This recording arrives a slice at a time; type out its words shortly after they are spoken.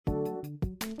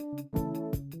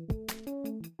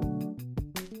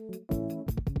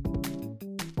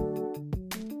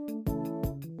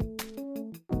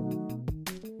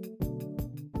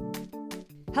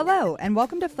Hello, and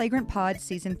welcome to Flagrant Pod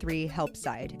Season 3 Help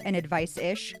Side, an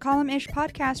advice-ish, column-ish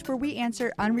podcast where we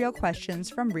answer unreal questions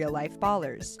from real-life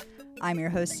ballers. I'm your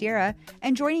host, Sierra,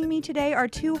 and joining me today are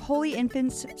two holy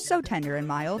infants so tender and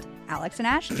mild, Alex and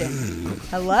Ashton.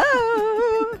 Hello!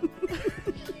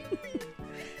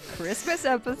 Christmas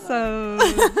episode.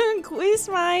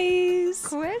 Christmas.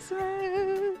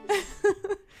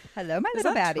 Hello, my Is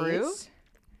little that babbies. true?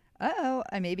 Uh-oh,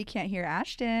 I maybe can't hear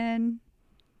Ashton.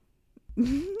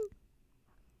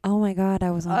 Oh my god,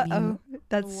 I was on Uh-oh, mute.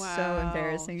 that's so Wow.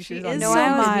 embarrassing. She was on is No, mute. I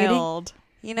so was muting. mild.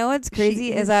 You know what's She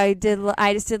crazy is- is I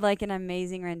just did like an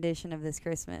amazing rendition of This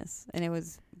Christmas, and it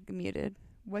was muted.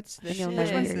 What's this? you'll Which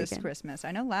never one's hear it this again. Christmas?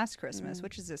 I know last Christmas. Mm.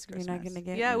 Which is this You're Christmas? not gonna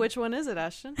get Yeah, me. which one is it,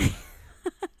 Ashton?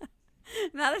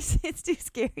 Now it's too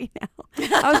scary now.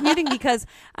 I was muting because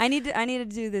I need to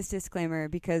do this disclaimer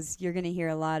because you're gonna hear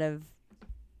a lot of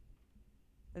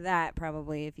that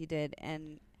probably if you did,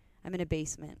 and I'm in a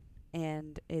basement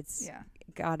and it's Yeah.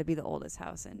 got to be the oldest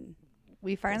house in.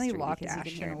 We finally History, locked because you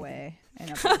can Ashton hear away. In a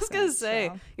I was gonna basement, say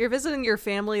so- you're visiting your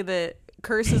family that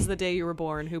curses the day you were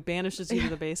born, who banishes you to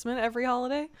the basement every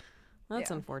holiday. That's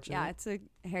Yeah. unfortunate. Yeah, it's a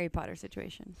Harry Potter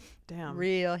situation. Damn.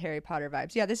 real Harry Potter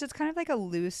vibes. Yeah, this is kind of like a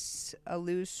loose,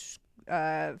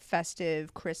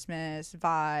 festive Christmas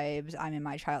vibes. I'm in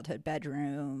my childhood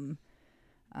bedroom.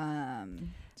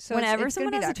 So Whenever it's gonna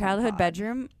someone be has a that kind of childhood pod.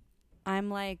 bedroom, I'm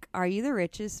like, are you the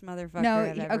richest motherfucker No,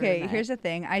 I've ever okay, met? here's the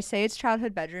thing. I say it's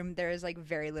childhood bedroom. There is like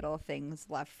very little things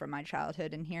left from my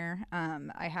childhood in here.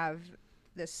 I have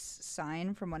this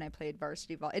sign from when I played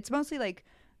varsity ball. It's mostly like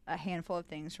a handful of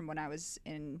things from when I was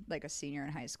in like a senior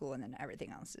in high school, and then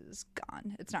everything else is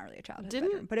gone. It's not really a childhood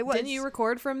bedroom, but it was. Didn't you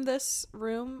record from this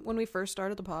room when we first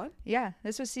started the pod? Yeah,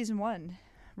 this was season 1.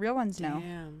 Real ones know.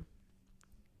 Damn.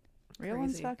 Real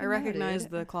ones Crazy. fucking I know, recognize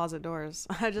dude. the closet doors.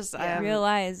 I Yeah. have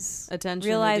realize, attention to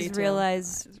realize, detail.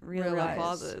 realize, Realize. The realize.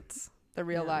 closets. The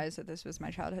real Yeah. lies that this was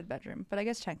my childhood bedroom. But I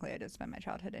guess technically I did spend my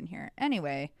childhood in here.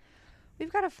 Anyway,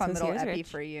 we've got a fun So little Sierra's epi rich.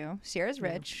 for you. Sierra's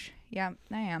Yeah. rich. Yeah,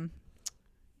 I am.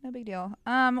 No big deal.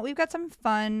 We've got some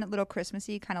fun little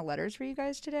Christmassy kind of letters for you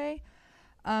guys today.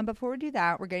 Before we do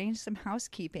that, we're getting into some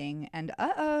housekeeping. And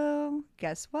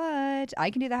guess what? I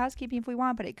can do the housekeeping if we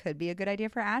want, but it could be a good idea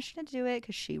for Ashton to do it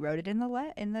because she wrote it in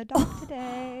the doc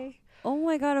today. Oh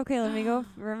my god, okay, let me go.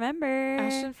 Remember.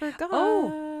 Ashton forgot.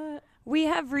 Oh. We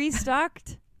have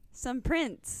restocked some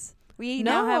prints. We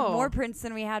now have No. more prints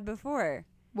than we had before.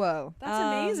 Whoa. That's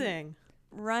Um, amazing.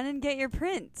 Run and get your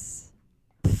prints.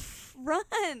 Run.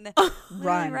 Run.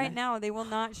 Literally right now. They will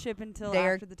not ship until They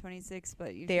are- after the 26th,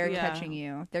 but you They are Yeah. catching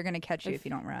you. They're going to catch you if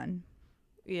you don't run.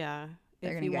 Yeah.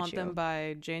 They're If gonna you get want you. them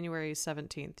by January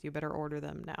 17th, you better order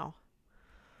them now.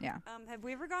 Yeah. Have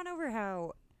we ever gone over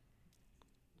how,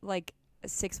 like,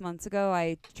 6 months ago,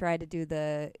 I tried to do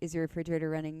the "Is your refrigerator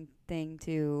running" thing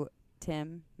to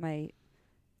Tim, my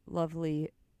lovely,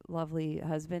 lovely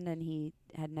husband, and he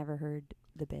had never heard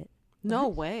the bit. No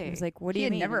What? way. He was like, "What do He you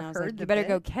had mean?" never and I was heard like, the "You better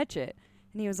go bit? catch it."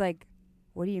 And he was like,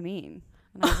 "What do you mean?"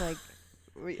 And I was like,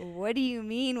 "What do you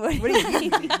mean? What do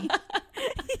you mean?"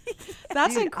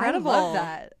 That's Dude, incredible. I love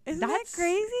that. Isn't That's that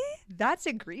crazy? That's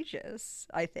egregious,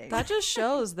 I think. That just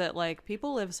shows that like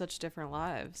people live such different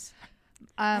lives.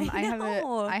 I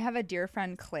know. have a dear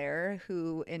friend Claire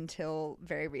who until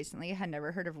very recently had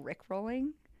never heard of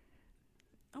Rickrolling.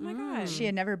 Oh my Mm. god. She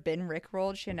had never been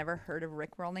Rickrolled. She had never heard of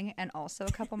Rickrolling. And also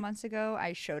a couple months ago,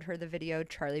 I showed her the video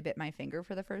Charlie Bit My Finger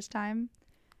for the first time.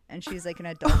 And she's like an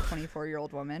adult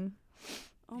 24-year-old woman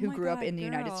Oh who my grew up God, in the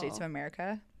United States of girl.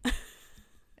 America.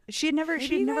 She had never Maybe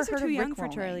she had you never guys are heard too of young for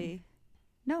Rickrolling. Charlie.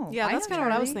 No. Yeah, I that's know kind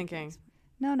of what I was Charlie. thinking.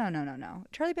 No.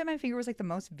 Charlie Bit My Finger was like the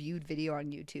most viewed video on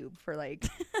YouTube for like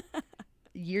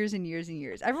years and years and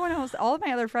years. Everyone else, all of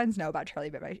my other friends know about Charlie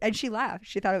Bit My, and she laughed.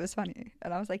 She thought it was funny,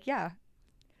 and I was like, yeah.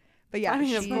 But yeah, I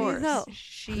mean, of course.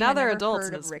 She Now had they're never adults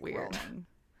heard and of it's weird. Rickrolling.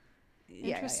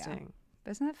 Yeah. Interesting.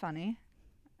 But isn't that funny?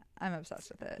 I'm obsessed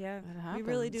with it. Yeah, It we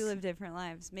really do happens. live different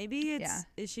lives. Maybe it's Yeah.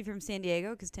 is she from San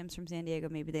Diego? Because Tim's from San Diego.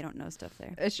 Maybe they don't know stuff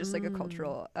there. It's just like a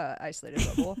cultural isolated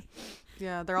bubble.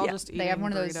 Yeah, they're all Yeah, just they eating have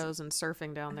one of those- burritos and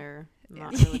surfing down there, Yeah.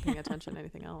 not really paying attention to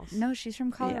anything else. No, she's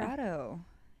from Colorado.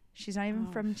 She's not even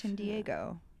Oh, from San shit.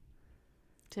 Diego.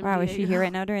 Tim Wow, is she Diego. here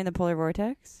right now during the polar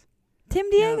vortex? Tim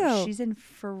Diego. No, she's in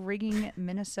frigging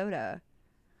Minnesota,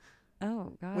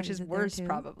 oh God, which is it there worse too?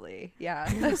 probably. Yeah.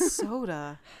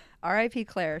 Minnesota. R.I.P.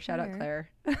 Claire. Shout out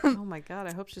Claire. Claire. Oh my god,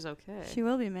 I hope she's okay. She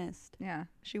will be missed. Yeah,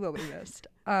 she will be missed.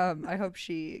 I hope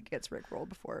she gets rickrolled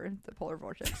before the polar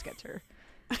vortex gets her,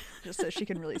 just so she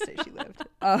can really say she lived.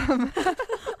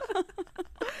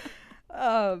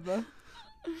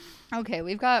 Okay,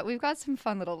 we've got some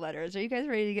fun little letters. Are you guys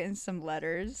ready to get in some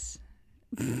letters?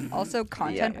 Also,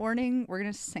 content warning: we're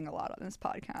gonna sing a lot on this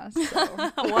podcast. So.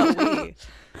 What we?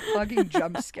 Fucking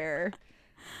jump scare.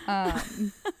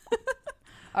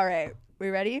 All right, we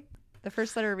ready? The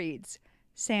first letter reads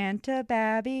Santa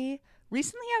Babby.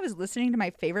 Recently, I was listening to my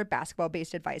favorite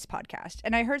basketball-based advice podcast,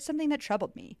 and I heard something that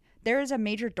troubled me. There is a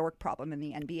major dork problem in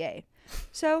the NBA.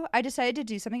 So I decided to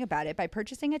do something about it by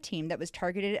purchasing a team that was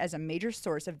targeted as a major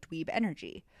source of dweeb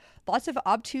energy. Lots of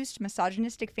obtuse,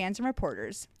 misogynistic fans and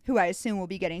reporters, who I assume will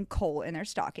be getting coal in their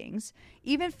stockings,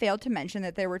 even failed to mention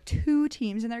that there were 2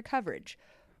 teams in their coverage.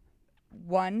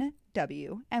 One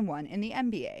W and one in the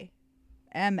NBA.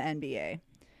 MNBA.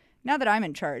 Now that I'm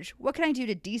in charge, what can I do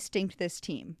to distinct this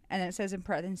team? And then it says in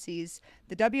parentheses,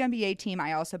 the WNBA team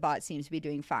I also bought seems to be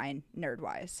doing fine,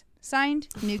 nerd-wise. Signed,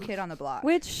 new kid on the block.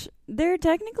 Which they're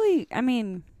technically, I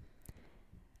mean,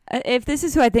 if this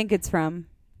is who I think it's from,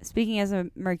 speaking as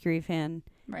a Mercury fan,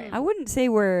 Right. I wouldn't say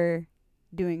we're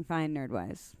doing fine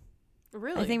nerd-wise.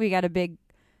 Really? I think we got a big,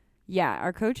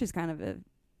 our coach is kind of a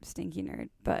stinky nerd,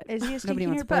 but Is he a nobody stinky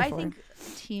wants nerd? to But play I for think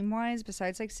team-wise,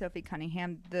 besides like Sophie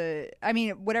Cunningham,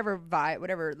 whatever vibe,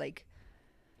 whatever like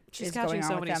She's is catching going on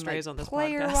so with many them, strays like, on this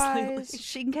player-wise, podcast. lately.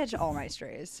 she can catch all my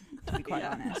strays, to be quite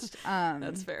Yeah. honest.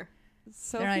 That's fair.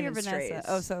 Sophie not or even Vanessa? strays.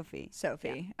 Oh, Sophie.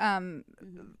 Sophie.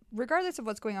 Mm-hmm. Regardless of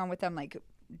what's going on with them, like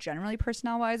generally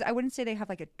personnel-wise, I wouldn't say they have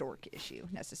like a dork issue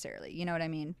necessarily. You know what I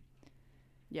mean?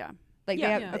 Yeah. Like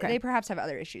Yeah, they have, okay. they perhaps have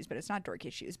other issues, but it's not dork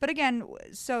issues. But again,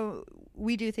 so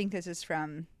we do think this is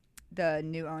from the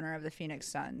new owner of the Phoenix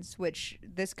Suns, which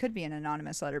this could be an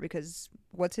anonymous letter because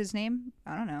what's his name?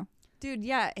 I don't know. Dude,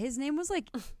 yeah, his name was like,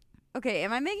 okay,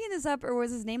 am I making this up or was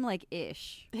his name like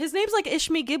Ish? His name's like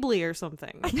Ishmi Ghibli or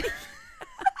something.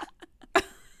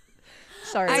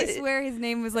 Sorry. I swear his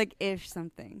name was like Ish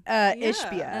something.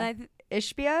 Ishbia. And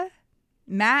Ishbia?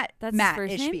 Matt. That's his Matt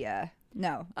first name? Ishbia.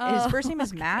 No. Oh, His first name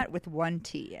is Matt with one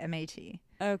T. M-A-T.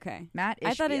 Okay. Matt Ishbia.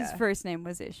 I thought his first name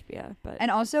was Ishbia, but And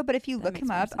also, but if you That look makes him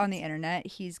more up on the sense. internet,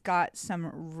 he's got a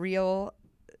real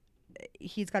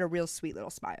sweet little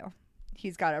smile.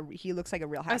 He looks like a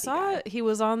real happy I saw guy. he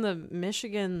was on the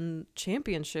Michigan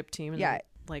championship team. And Yeah.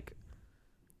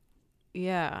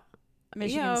 Yeah.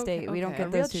 Michigan Yeah, State. We don't okay. A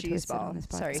get real those two cheese twisted ball. on this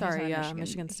Sorry, podcast. he's Sorry, not a yeah,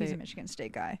 Michigan He's a State. Michigan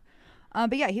State guy.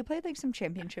 But yeah, he played like some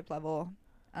championship level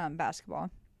basketball,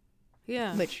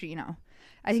 Yeah. which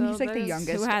I think So he's like the there's-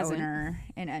 youngest who hasn't? owner.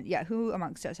 And who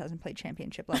amongst us hasn't played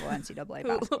championship level NCAA Who-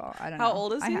 basketball? I don't know. how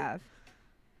old is I he? have.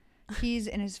 He's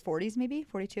in his 40s, maybe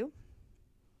 42.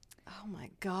 Oh my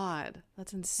god,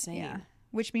 that's insane. Yeah.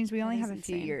 Which means we only That have is a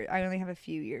few insane. years. I only have a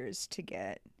few years to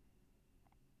get.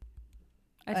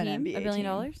 A An team? NBA $1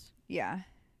 billion? team. Yeah.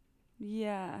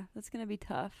 Yeah, that's going to be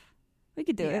tough. We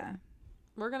could do it. yeah.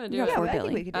 We're gonna We do got it. Yeah, $4 I think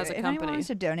billion we could do as it. a If anyone company. wants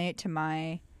to donate to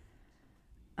my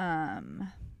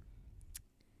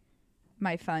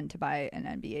my fund to buy an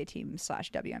NBA team /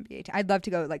 WNBA team, I'd love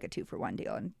to go like a 2-for-1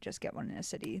 deal and just get one in a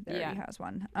city that already Yeah. has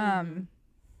one. Mhm.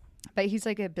 But he's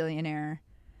like a billionaire.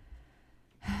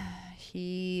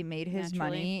 He made his Naturally.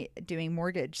 money doing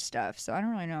mortgage stuff, so I don't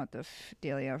really know what the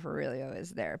dealio for realio is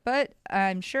there. But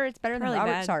I'm sure it's better Probably than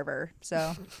Robert bad. Sarver.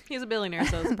 So He's a billionaire,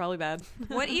 so it's probably bad.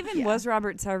 What even Yeah. was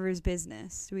Robert Sarver's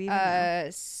business? Do we even know?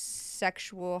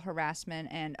 sexual harassment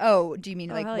and do you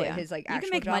mean Oh, like hell what yeah. his like You can actual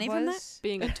make job money was? from that?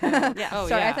 Being a toad. Yeah. Oh,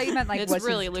 Sorry, yeah. I thought you meant like it's what's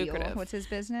really his deal? lucrative. What's his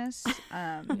business?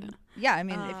 Yeah, I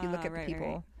mean if you look at the Right, people,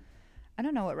 right. I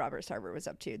don't know what Robert Sarver was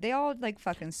up to. They all like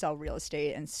fucking sell real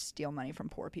estate and steal money from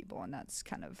poor people, and that's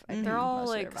kind of I think, They're all most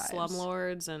of like their vibes.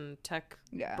 slumlords and tech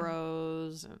Yeah.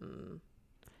 bros and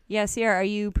Yeah, Sierra, are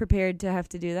you prepared to have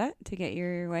to do that to get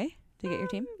your way? To get your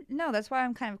team? No, that's why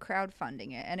I'm kind of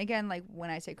crowdfunding it. And again, like when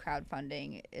I say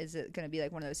crowdfunding, is it going to be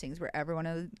like one of those things where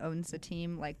everyone owns the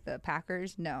team, like the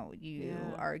Packers? No, you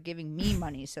Yeah. are giving me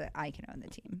money so that I can own the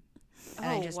team. And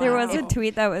I Oh, just- There was a Wow.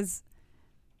 tweet that was.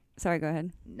 Sorry, go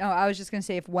ahead. No, I was just going to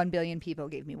say if 1 billion people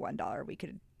gave me $1, we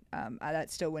could. That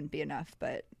still wouldn't be enough,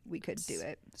 but we could do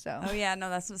it. So. Oh yeah, no,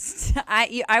 that's what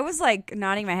I was like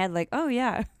nodding my head, like, oh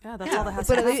yeah. yeah, that's all that has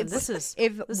But to at happen. least- This is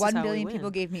If This is 1 how we billion win.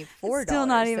 people gave me $4, Still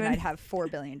not then even- I'd have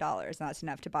 $4 billion. And that's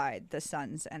enough to buy the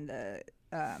Suns and the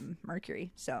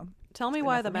Mercury. So tell me It's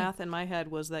why enough the for me. math in my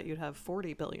head was that you'd have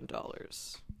 $40 billion. Dude,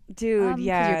 'cause you're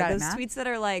yeah, bad at those math? tweets that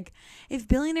are like, if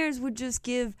billionaires would just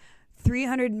give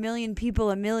 300 million people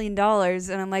 $1 million,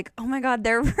 and I'm like, oh my god,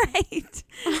 they're right.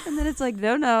 And then it's like,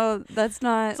 no, that's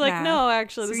not. It's like, math, no,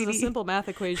 actually, this is sweetie. a simple math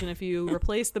equation. If you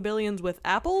replace the billions with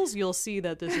apples, you'll see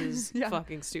that this is Yeah.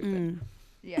 fucking stupid. Mm.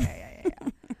 yeah.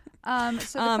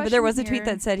 So the But there was a question tweet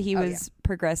here- that said he Oh, was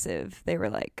progressive. They were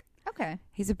like, okay.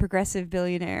 he's a progressive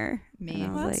billionaire. Me. And I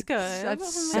was That's like, good.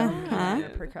 That's so Uh-huh. mean, a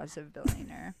progressive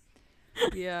billionaire.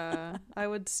 Yeah, I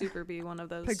would super be one of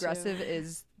those. Progressive too.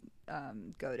 is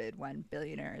goaded when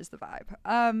billionaire is the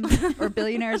vibe. Or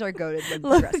billionaires are goaded when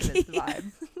Low progressive is the key.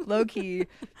 vibe. Low key,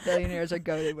 billionaires are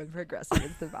goaded when progressive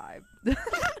is the vibe.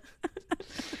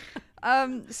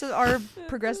 So our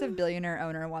progressive billionaire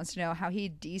owner wants to know how he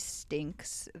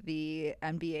de-stinks the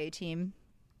NBA team,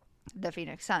 the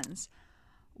Phoenix Suns.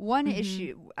 One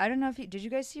issue, I don't know if did you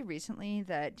guys see recently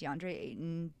that DeAndre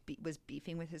Ayton was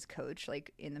beefing with his coach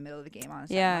like in the middle of the game on a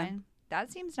Yeah. sideline?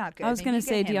 That seems not good. I was Maybe gonna get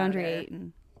say him out of DeAndre there.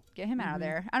 Ayton. Get him out of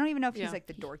there. I don't even know if he's Yeah. like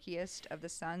the dorkiest of the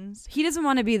Suns. He doesn't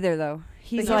want to be there though. But He's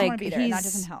he doesn't like want to be there, and that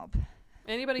he's doesn't help.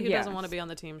 Anybody who Yeah. doesn't want to be on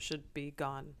the team should be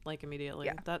gone, like immediately.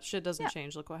 Yeah. That shit doesn't Yeah.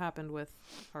 change. Look what happened with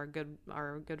our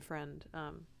good friend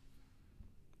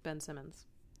Ben Simmons.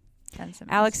 Ben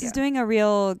Simmons, Alex yeah. is doing a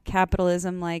real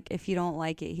capitalism like if you don't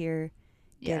like it here,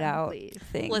 get Yeah, out leave.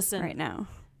 thing Listen. right now.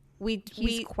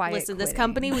 He's quiet listen. This quitting.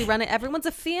 company, we run it. Everyone's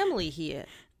a family here.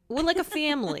 We're like a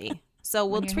family, so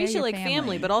we'll When you're treat near you your like family.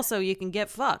 family. But also, you can get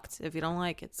fucked if you don't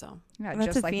like it. So Yeah, That's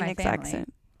just a like Phoenix my family.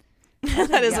 accent.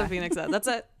 that is Yeah. a Phoenix.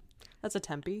 That's a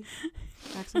Tempe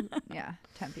accent. Yeah,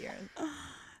 Tempe. That's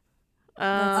a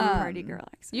Um, party girl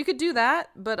accent. you could do that,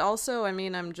 but also, I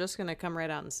mean, I'm just gonna come right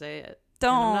out and say it. And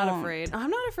Don't. I'm not afraid. I'm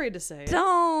not afraid to say it.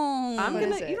 Don't. I'm What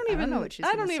gonna. is it? You don't I even don't know what she's I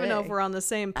don't gonna even know say. if we're on the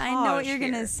same page. I know what you're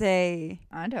gonna say.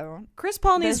 I don't. Chris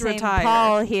Paul The needs to same retire.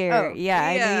 Paul here. Oh, yeah,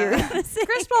 I knew you were yeah. gonna say.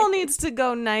 Chris Paul needs to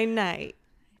go night.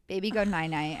 Baby go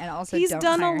night-night, and also He's don't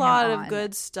done hire a him lot of on.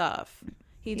 good stuff.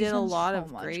 He He's did a done lot so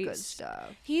of much great good stuff.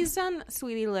 stuff. He's done,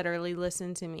 sweetie, literally,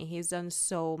 listen to me. He's done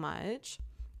so much.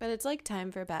 But it's like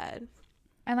time for bed.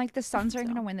 And like the Suns aren't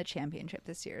So. gonna win the championship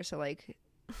this year, so like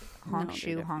No, honk they're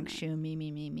shoe, honk definitely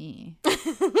shoe, me.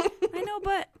 I know,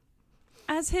 but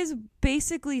as his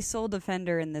basically sole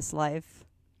defender in this life,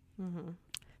 Mm-hmm.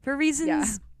 for reasons Yeah.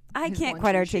 I His can't one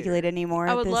quite true articulate shooter. anymore.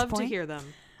 I at would this love to point. hear them.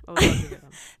 I would love to hear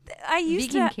them. I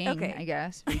used Vegan to. King, Okay, I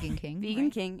guess. Vegan King. Vegan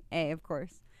right? King, of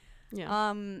course.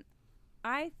 Yeah.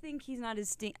 I think he's not as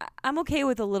stink. I'm okay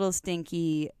with a little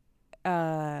stinky,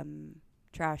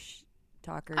 trash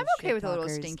talkers. I'm okay shit with a little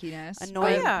talkers, stinkiness.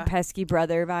 annoying, yeah. pesky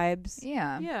brother vibes.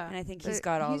 Yeah. yeah. And I think he's But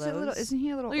got all he's those. a little, isn't he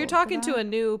a little? Well, you're old for talking to that? a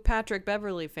new Patrick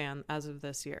Beverly fan as of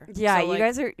this year. Yeah, So, you like,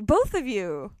 guys are both of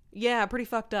you. Yeah, pretty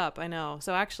fucked up. I know.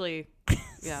 So actually,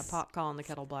 yeah, pot calling the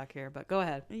kettle black here. But go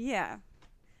ahead. Yeah.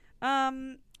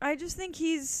 I just think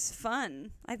he's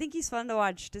fun. I think he's fun to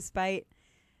watch, despite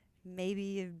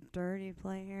maybe a dirty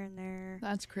play here and there.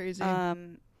 That's crazy.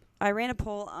 I ran a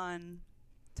poll on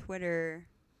Twitter.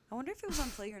 I wonder if it was on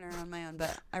Flagrant or on my own,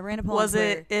 but I ran a poll Was on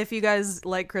Twitter. it, if you guys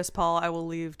like Chris Paul, I will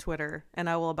leave Twitter and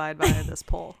I will abide by this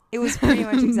poll. It was pretty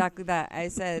much exactly that. I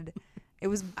said it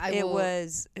was. I it will-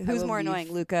 was. I Who's will more leave-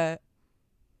 annoying, Luca?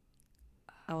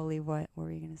 I will leave. What were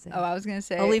you gonna say? I was gonna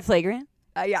say. I'll leave Flagrant.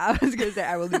 Yeah, I was gonna say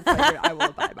I will leave. I will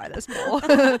abide by this poll.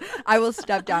 I will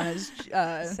step down as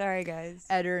Sorry, guys.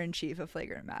 editor in chief of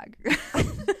Flagrant Mag.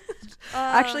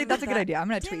 Actually, that's a good idea. I'm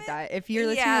gonna tweet that. If you're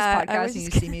listening Yeah, to this I podcast was and you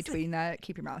just see me gonna say- tweeting that,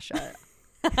 keep your mouth shut.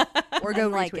 Or go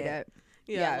And like retweet it. it.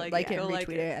 Yeah, like it, go retweet like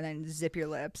it, and then zip your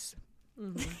lips.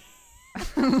 Mhm.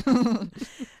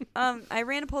 I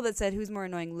ran a poll that said who's more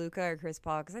annoying, Luca or Chris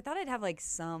Paul, because I thought I'd have like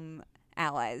some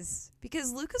allies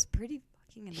because Luca's pretty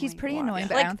fucking annoying. He's pretty to watch. annoying,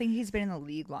 but Like, I don't think he's been in the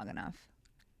league long enough.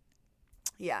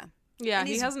 yeah, Yeah, And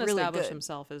he he's hasn't really established good.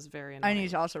 himself as very annoying. And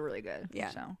he's also really good. Yeah.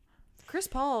 So Chris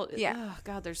Paul, Yeah. oh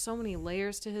God, there's so many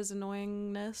layers to his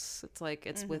annoyingness. It's like,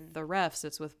 it's Mm-hmm. with the refs,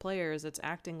 it's with players, it's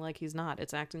acting like he's not.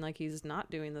 It's acting like he's not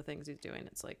doing the things he's doing.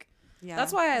 It's like, yeah.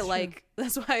 that's why true.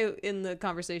 that's why in the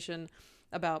conversation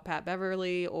about Pat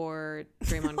Beverly or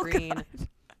Draymond Green,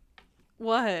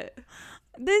 what?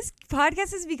 This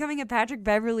podcast is becoming a Patrick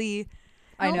Beverly.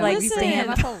 I No, know we listen, bring him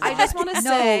up a lot. I just want to No,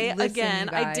 say listen, again,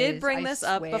 you I did guys, bring I this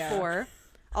up swear. before.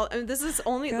 And this is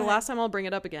only Go the ahead. last time I'll bring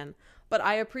it up again. But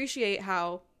I appreciate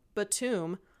how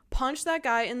Batum punched that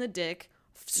guy in the dick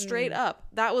straight up.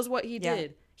 That was what he Yeah.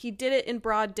 did. He did it in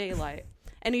broad daylight.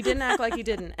 And he didn't act like he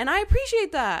didn't. And I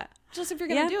appreciate that. Just if you're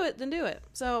going to Yeah. do it, then do it.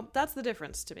 So that's the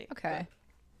difference to me. Okay.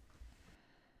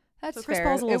 But, That's so Chris fair.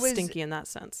 Paul's a It little was- stinky in that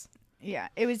sense. Yeah,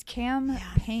 it was Cam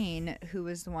Payne who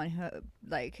was the one who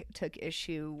like took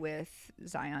issue with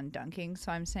Zion dunking.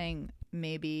 So I'm saying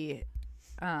maybe,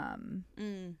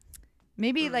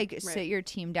 like right. sit your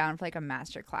team down for like a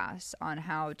master class on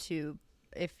how to,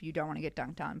 if you don't want to get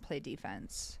dunked on, play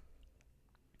defense.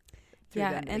 through the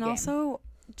Yeah, end of the and game. also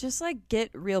just like get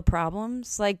real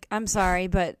problems. Like, I'm sorry,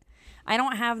 but I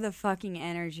don't have the fucking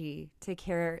energy to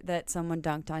care that someone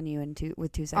dunked on you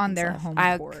with 2 seconds on their left. home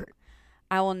I court.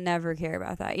 I will never care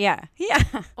about that. Yeah, yeah.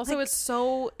 Also, it's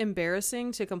so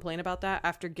embarrassing to complain about that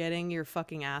after getting your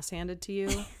fucking ass handed to you.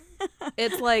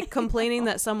 It's like complaining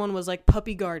that someone was like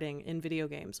puppy guarding in video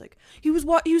games. Like he was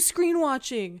screen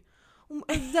watching.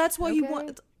 That's what you Okay.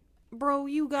 want. Bro,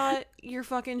 you got your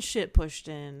fucking shit pushed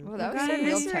in. Well, that You was got some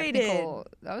real eviscerated. technical.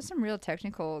 That was some real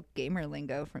technical gamer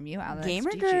lingo from you, Alex.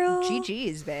 Gamer girl.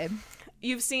 GG's, babe.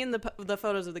 You've seen the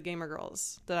photos of the gamer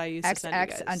girls that I used to send you XX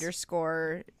guys.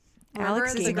 underscore Remember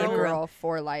Alex the gamer girl, girl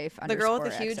for life. the girl with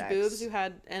the underscore huge XX. boobs who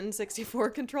had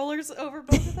N64 controllers over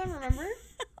both of them. Remember?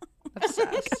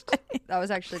 Obsessed. That was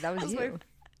That's my- you.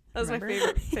 That was Remember? my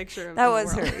favorite picture of That the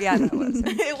was world. her. Yeah, that was her.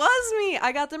 It was me.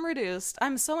 I got them reduced.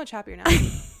 I'm so much happier now.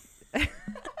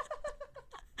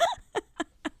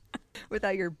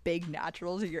 Without your big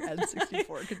naturals or your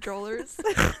N64 controllers.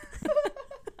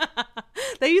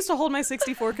 They used to hold my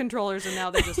 64 controllers, and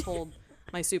now they just hold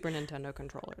my Super Nintendo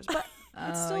controllers. But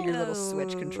Oh, still your little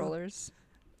Switch no. controllers.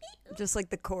 Just like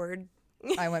the cord.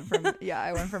 I went from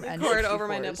N64 cord over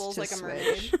my to nipples like a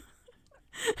Switch. mermaid.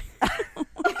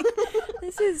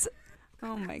 This is.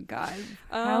 Oh my God.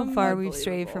 How far we've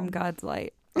strayed from unbelievable. God's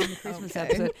light on the Christmas Okay.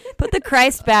 episode. Put the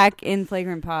Christ back in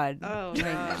Flagrant Pod. Oh, right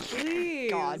God, now.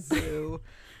 please. God, boo.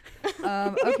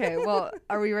 Okay, well,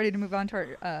 are we ready to move on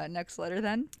to our next letter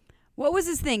then? What was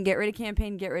his thing? Get rid of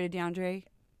campaign, get rid of DeAndre.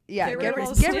 Yeah, Get rid get of rid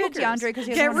all of the DeAndre stickers. because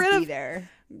he Get doesn't want rid to of be there.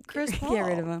 Chris Paul. Get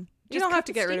rid of him. You Just don't cut have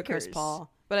to the get rid of Chris stickers.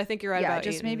 Paul, but I think you're right Yeah, about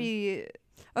just Aiden. maybe.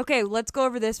 Okay, let's go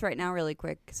over this right now really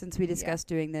quick since we discussed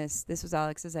doing this. This was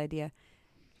Alex's idea.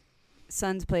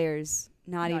 Suns players,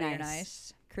 naughty, Naughty or nice.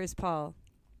 nice. Chris Paul,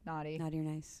 Naughty. naughty or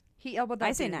nice. He elbowed that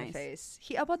I say dude in nice. the face.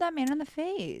 He elbowed that man in the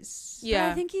face. But Yeah.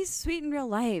 I think he's sweet in real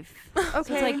life. Okay. So it's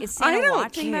like, is I Santa don't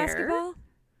watching care. basketball? Well,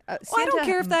 I don't Santa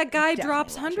care if that guy definitely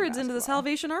drops watching hundreds into the basketball.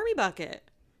 Salvation Army bucket.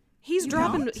 He's You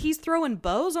dropping. don't? He's throwing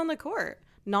bows on the court.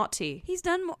 Naughty. He's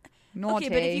done more. Naughty.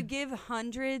 Okay, but if you give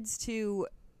hundreds to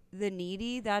the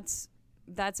needy, that's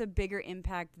a bigger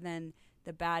impact than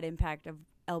the bad impact of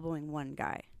elbowing one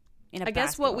guy. In a I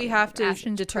guess what basketball we game. have to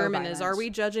Ashton's determine is: are pro-violence. we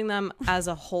judging them as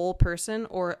a whole person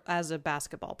or as a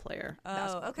basketball player? Oh,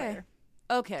 basketball okay. player.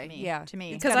 Okay, To me. yeah. To me.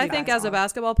 It's Because gotta I be think as a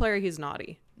basketball. basketball player, he's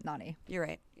naughty. Naughty. You're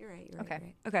right. You're right. You're right.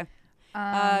 Okay. You're right.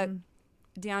 Okay. Um,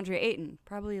 DeAndre Ayton,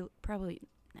 probably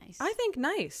nice. I think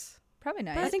nice. probably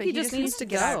nice. I think but he just needs to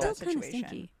get out of go. that Still kind of situation.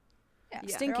 stinky. Yeah,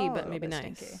 they're Stinky, all a but little maybe bit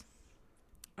nice. stinky.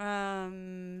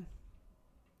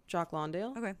 Jock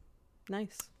Lawndale. Okay.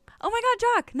 Nice. Oh my God,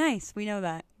 Jock. Nice. We know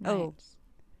that. Oh.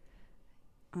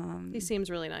 Nice. He seems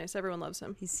really nice. Everyone loves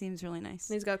him. He seems really nice.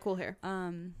 And he's got cool hair.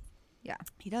 Yeah.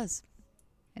 He does.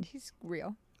 And he's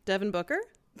real. Devin Booker.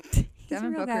 He's a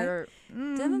Devin real guy. Booker.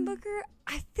 Devin Booker,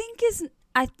 I think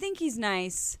he's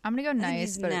nice. I'm gonna go I think nice,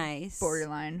 he's but nice.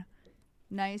 borderline.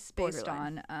 Nice based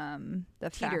Borderline. on the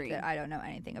Teetering. fact that I don't know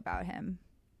anything about him.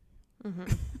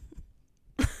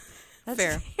 That's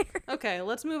Fair. Okay,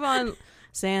 let's move on.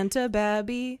 Santa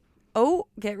Babby, Oh,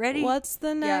 get ready. what's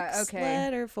the next okay.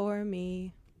 letter for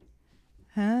me?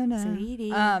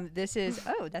 Sweetie. This is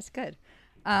that's good.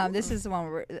 This is the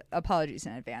one where apologies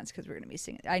in advance because we're gonna be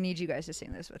singing. I need you guys to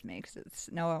sing this with me because it's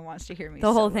no one wants to hear me. The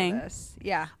whole solo thing? This.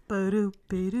 Yeah. Ba-doop,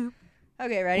 ba-doop.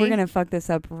 Okay, ready? We're gonna fuck this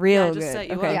up real Yeah, good. just set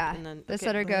you okay. up. Yeah. And then, This okay.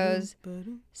 letter goes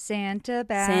Ba-doop. Santa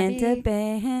Babby. Santa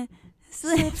Bear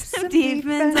Slip slips some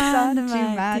defense onto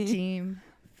my team.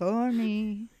 for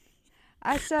me.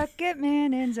 I suck at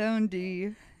man and zone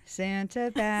D.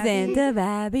 Santa Babby. Santa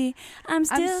Babby, I'm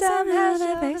still I'm somehow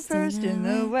somehow the the first in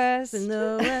the West. In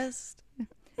the West.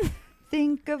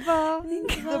 Think of all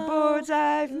the boards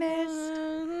I've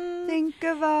missed. Think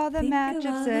of all the Think of all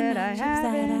matchups the that I matchups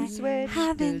haven't that I switched.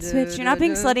 Haven't switched. You're not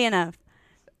being slutty enough.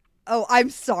 Oh, I'm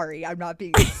sorry. I'm not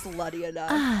being slutty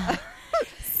enough.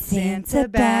 Santa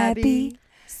Babby,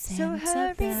 So Santa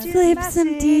hurry Babby. to Slip my some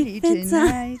city defense on.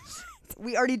 tonight.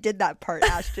 We already did that part,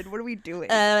 Ashton. What are we doing?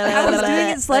 I was doing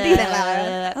it slutty.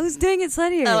 I was doing it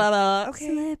sluttier. Okay.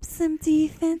 Slip some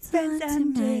defense Defense onto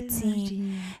under my my team.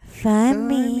 team. Find For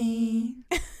me.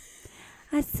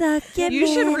 I suck at You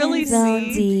should really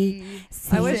zone see- D.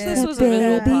 I wish this Santa was a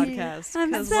visual Baby, podcast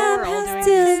I'm because we're all somehow doing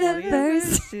still this the slutty.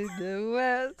 first. In the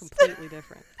West. Completely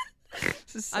different.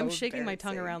 This is so I'm shaking my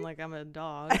tongue embarrassing. around like I'm a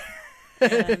dog.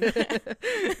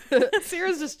 And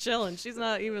Sierra's just chilling. She's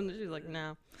not even. She's like,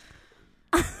 no.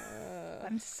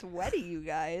 I'm sweaty, you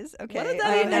guys. Okay. did that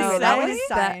okay, even anyway, that say? one's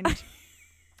signed.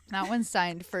 That one's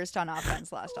signed first on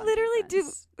offense, last on Literally,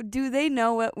 defense. do they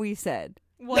know what we said?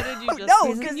 What did you just? No,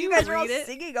 Can because you you guys are all read it?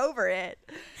 singing over it.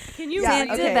 Can you Yeah, read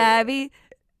Santa okay. it? Babby.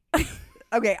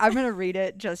 Okay, I'm gonna read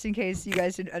it just in case you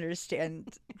guys didn't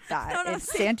understand that. No, no, It's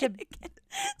sing Santa. it again.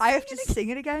 I have to sing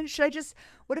it again. Should I just?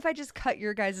 What if I just cut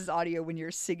your guys' audio when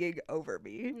you're singing over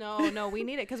me? No, we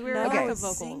need it because we were No, backup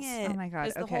sing vocals. it. Oh my god.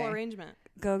 It's the okay. whole arrangement.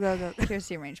 Go, go, go. Here's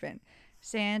the arrangement.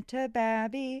 Santa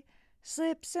Babby,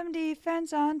 slip some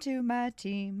defense onto my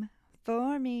team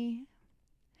for me.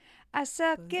 I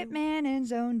suck at man in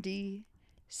zone D.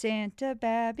 Santa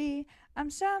Babby, I'm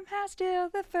somehow still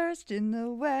the first in the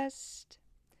West.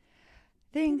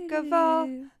 Think of all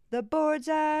the boards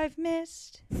I've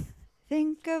missed.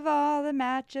 Think of all the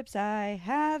matchups I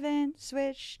haven't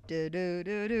switched.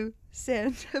 Do-do-do-do.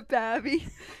 Santa Babby,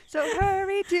 so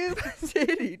hurry to the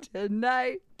city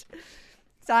tonight.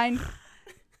 Signed,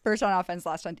 first on offense,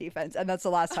 last on defense. And that's the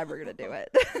last time we're going to do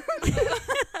it.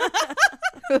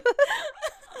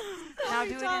 Now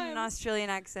do it in an Australian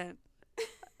accent.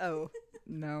 Oh,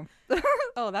 no.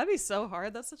 Oh, that'd be so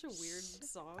hard. That's such a weird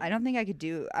song. I don't think I could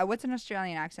do... what's an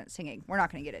Australian accent singing? We're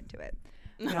not going to get into it.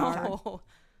 No.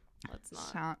 Let's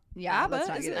not. Yeah, ABBA? let's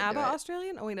not Isn't get into ABBA it.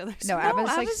 Australian? Oh, wait, no. No, ABBA's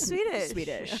like ABBA's Swedish.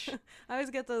 Swedish. I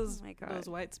always get those Oh my God. those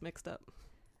whites mixed up.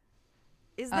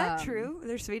 Is that true?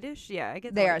 They're Swedish? Yeah, I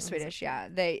get They that. are Swedish, yeah.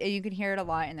 You can hear it a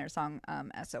lot in their song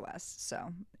SOS. So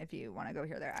if you want to go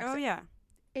hear their accent. Oh, yeah.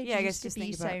 It Yeah, I guess used to just be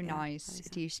think so about- yeah, nice. that makes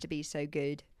It used to be so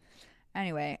good.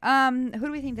 Anyway, who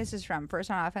do we think this is from? First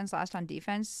on offense, last on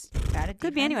defense. Bad at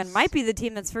Could be anyone. defense? Might be the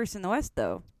team that's first in the West,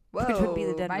 though. Whoa, which would be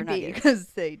the Denver might be Nuggets. because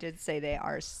they did say they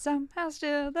are somehow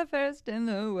still the first in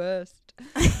the West.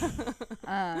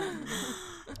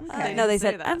 Okay. No, they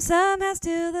say said, that. I'm somehow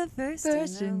still the first,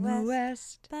 First in the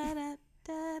West.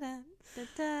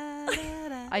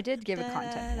 I did give a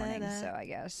content warning, so I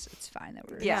guess it's fine that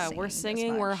we're Yeah, singing we're this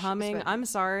singing, we're much, humming. but I'm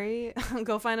sorry.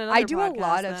 Go find another I do a podcast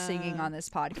lot of then. singing on this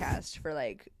podcast for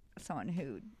like someone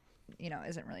who,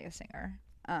 isn't really a singer.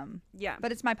 Yeah.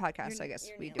 But it's my podcast, so I guess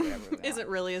we do whatever we want. Isn't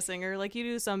really a singer. Like, you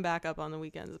do some backup on the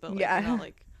weekends, but like, Yeah. you're not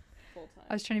like full time.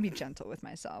 I was trying to be gentle with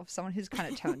myself. Someone who's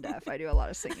kind of tone deaf. I do a lot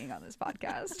of singing on this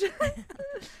podcast.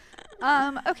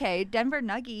 Okay, Denver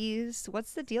Nuggies.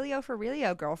 What's the dealio for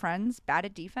Relio, girlfriends? Bad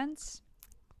at defense?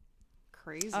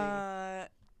 Crazy.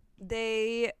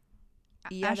 They...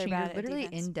 Yeah, Ashley, they're bad you're at literally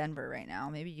defense. in Denver right now.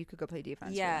 Maybe you could go play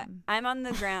defense. Yeah, For them. I'm on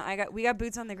the ground. We got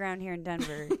boots on the ground here in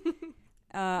Denver.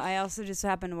 I also just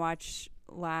happened to watch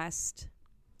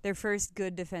their first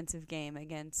good defensive game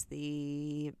against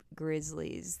the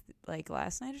Grizzlies, like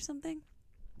last night or something.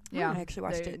 Yeah, I actually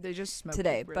watched it They just smoked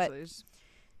today, the but Grizzlies.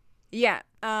 Yeah.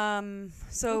 So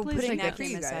Who plays putting like that for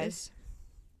game you aside, guys?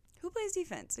 who plays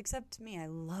defense except me? I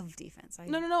love defense.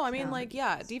 No. I mean, Yeah. like,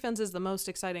 yeah, defense is the most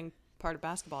exciting part of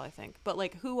basketball, I think. But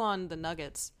like, who on the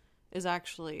Nuggets is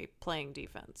actually playing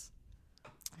defense?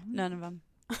 None of them.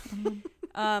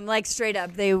 Like straight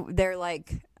up, they're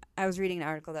like. I was reading an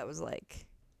article that was like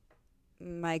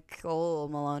Michael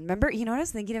Malone. Remember, you know what I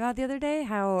was thinking about the other day?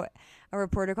 How a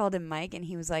reporter called him Mike, and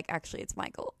he was like, "Actually, it's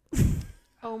Michael."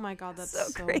 Oh my God, that's So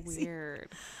so, crazy.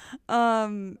 weird.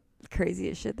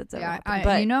 Craziest shit that's ever Yeah, happened.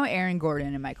 But Aaron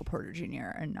Gordon and Michael Porter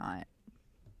Jr. are not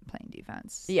playing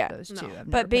defense. Yeah. those two. No. have never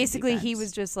But played basically, he defense.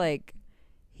 was just like,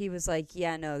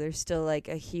 yeah, no, there's still like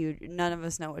a huge. None of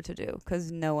us know what to do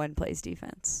because no one plays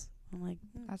defense. I'm like,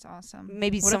 That's awesome.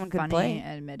 Maybe what someone a could funny play.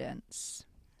 admittance.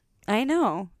 I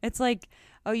know. It's like,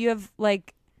 oh, you have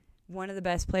like one of the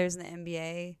best players in the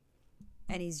NBA,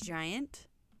 and he's giant.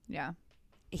 Yeah,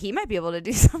 He might be able to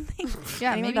do something.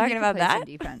 yeah. Anyone maybe talking he about could play some that?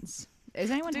 defense? Is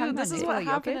anyone Dude, talking this about is what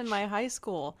Nikola happened Jokic? in my high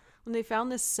school when they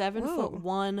found this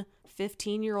 7'1",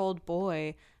 15-year-old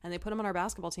boy, and they put him on our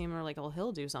basketball team, and we're like, "Oh,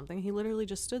 he'll do something." He literally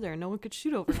just stood there, and no one could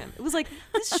shoot over him. It was like,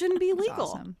 this shouldn't be That's legal.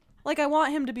 awesome. Like, I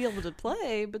want him to be able to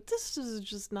play, but this is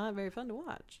just not very fun to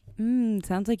watch.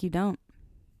 Sounds like you don't.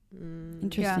 Mm,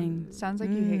 Interesting. Yeah, sounds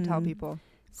like you hate tall Mm. people.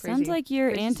 Sounds Crazy. like you're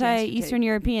Crazy stance to anti-Eastern take.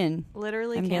 European.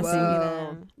 Literally I'm can't guessing. see me Whoa.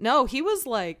 then. No, he was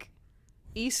like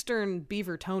Eastern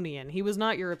Beavertonian. He was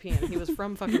not European. He was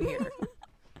from fucking here.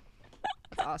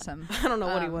 That's awesome. I don't know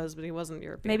what he Um, was, but he wasn't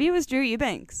European. Maybe it was Drew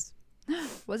Eubanks.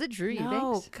 Was it Drew No,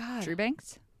 Eubanks? God. Drew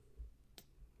Banks?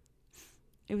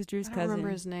 It was Drew's I don't cousin. remember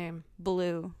his name.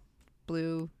 Blue.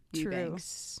 Blue True.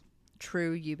 Eubanks.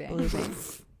 True Eubanks. Blue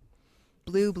Banks.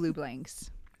 Blue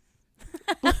blanks.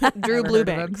 Drew Never Blue heard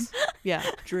of him. Banks. Yeah.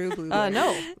 Drew Blue Blanks.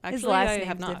 No, His actually, last I name's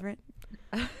have not. different.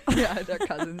 Yeah, their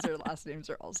cousins, their last names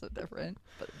are also different,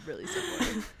 but really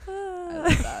similar. I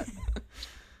love that.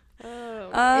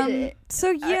 Oh.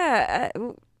 So yeah,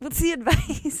 what's the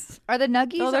advice? Are the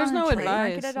Nuggies No, there's on no the trade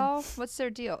market advice. at all? What's their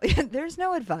deal? There's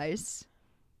no advice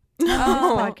No.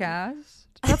 on this podcast.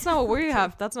 That's not what we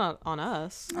have. That's not on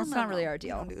us. That's no, not really no. our We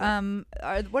deal. don't do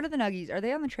that. What are the Nuggies? Are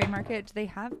they on the trade market? Do they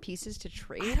have pieces to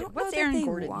trade? don't What's know that Aaron they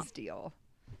Gordon's want- deal?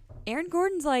 Aaron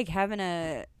Gordon's like having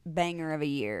a banger of a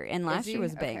year, and last he? year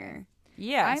was a Okay. banger.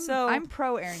 Yeah, I'm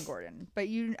pro Aaron Gordon, but I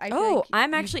feel Oh, like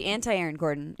I'm you- actually anti Aaron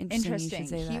Gordon. Interesting. You interesting. should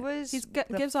say He that. was He the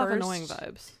gives off first- annoying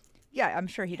vibes. Yeah, I'm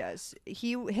sure he does.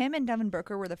 Him and Devin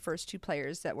Booker were the first two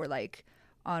players that were like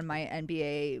on my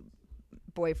NBA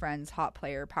boyfriend's hot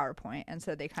player PowerPoint, and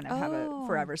so they kind of have a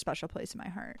forever special place in my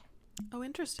heart. Oh,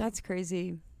 interesting. That's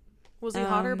crazy. Was he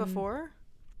hotter before?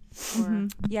 Or?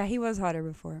 Yeah, he was hotter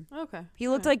before. Okay. He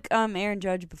looked like Aaron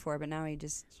Judge before, but now he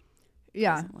just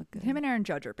doesn't look good. Him and Aaron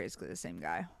Judge are basically the same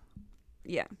guy.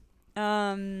 Yeah.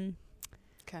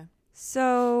 Okay.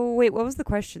 So wait, what was the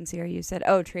question, Sierra? You said,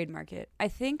 trade market. I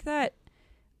think that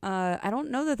I don't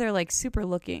know that they're like super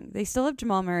looking. They still have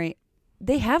Jamal Murray.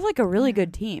 They have like a really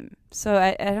good team. So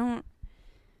I don't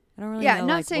really know. Not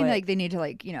like, saying what... like they need to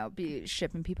like, be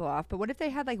shipping people off, but what if they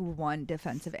had like one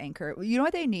defensive anchor? You know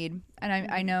what they need?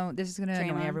 And I know this is going to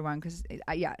annoy everyone because they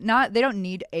don't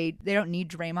need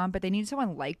Draymond, but they need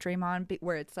someone like Draymond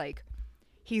where it's like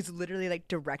he's literally like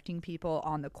directing people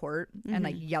on the court and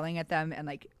like yelling at them and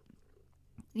like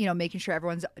making sure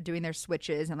everyone's doing their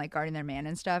switches and like guarding their man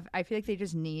and stuff. I feel like they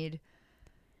just need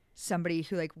somebody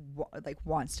who like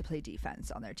wants to play defense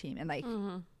on their team and like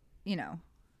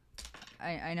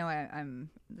I know I'm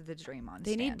the Draymond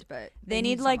stand, but they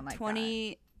need like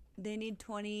 20. They need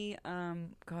 20.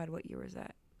 God, what year was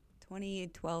that?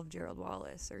 2012 Gerald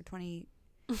Wallace or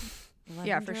 2011.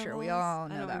 Yeah, for Gerald sure. Wallace? We all I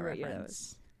know don't that remember what year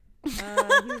reference.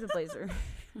 He was a Blazer.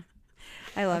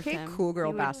 I love him. Cool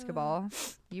girl basketball.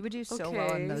 You would do so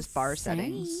well in those bar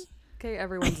settings. Okay,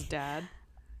 everyone's dad.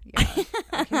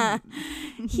 Yeah.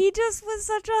 He just was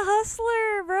such a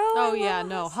hustler, bro. Oh yeah,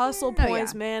 no hustle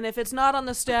points, man. If it's not on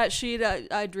the stat sheet,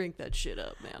 I drink that shit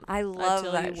up, man. I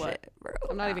love that shit, bro.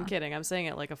 I'm not even kidding. I'm saying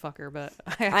it like a fucker, but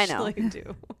I actually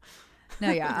do. No,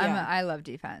 I love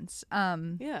defense.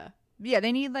 Yeah,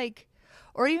 they need like,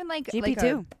 or even like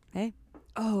GP2. Hey.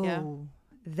 Oh, yeah.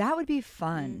 That would be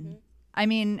fun. I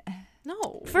mean,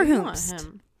 no, for Hoomst.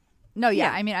 Him. No,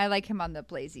 yeah. I mean, I like him on the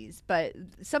Blazies, but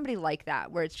somebody like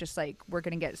that where it's just like we're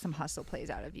gonna get some hustle plays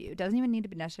out of you. It doesn't even need to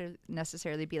be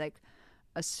necessarily be like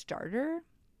a starter.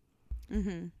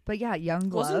 But yeah, young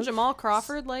gloves. Wasn't Jamal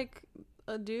Crawford like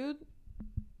a dude?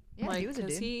 Yeah, like, he was a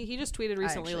dude. He just tweeted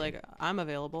recently like I'm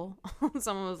available.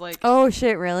 Someone was like, oh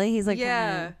shit, really? He's like,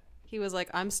 yeah. He was like,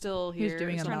 I'm still here. He was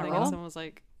doing a and model. someone was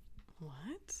like,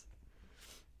 what?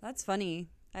 That's funny.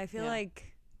 I feel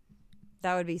like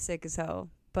that would be sick as hell.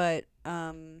 But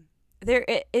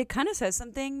it kind of says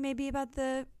something maybe about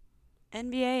the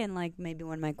NBA, and like maybe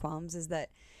one of my qualms is that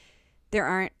there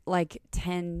aren't like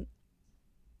 10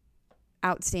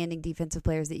 outstanding defensive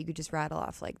players that you could just rattle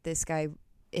off. Like this guy,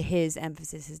 his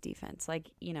emphasis is defense. Like,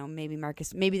 maybe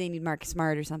they need Marcus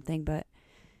Smart or something, but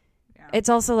it's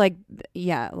also like,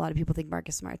 a lot of people think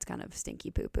Marcus Smart's kind of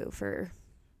stinky poo-poo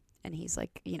and he's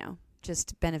like,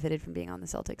 just benefited from being on the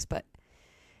Celtics, but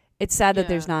it's sad that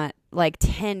there's not like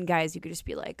 10 guys you could just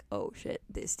be like, oh shit,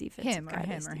 this defense him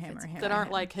that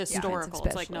aren't like historical.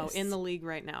 It's like, no, in the league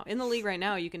right now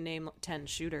you can name 10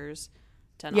 shooters,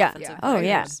 10 offensive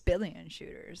players. Billion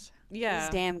shooters. Yeah,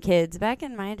 these damn kids back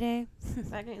in my day.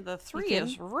 Back in the three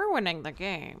is ruining the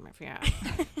game if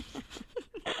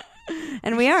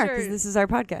and we are, because this is our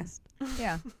podcast.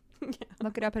 Yeah.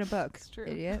 Look it up in a book,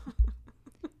 idiot.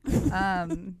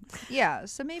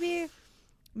 So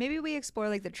maybe we explore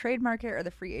like the trade market or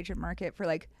the free agent market for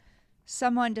like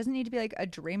someone, doesn't need to be like a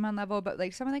Draymond level, but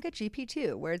like someone like a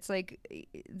GP2 where it's like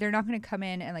they're not going to come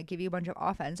in and like give you a bunch of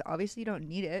offense. Obviously you don't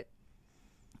need it,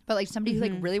 but like somebody who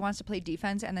like really wants to play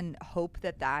defense and then hope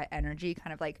that energy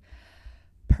kind of like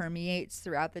permeates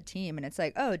throughout the team, and it's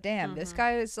like, oh damn, this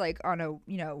guy is like on a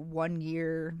 1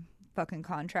 year fucking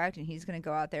contract and he's going to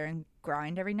go out there and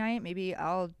grind every night. Maybe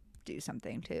I'll do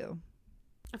something too.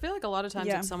 I feel like a lot of times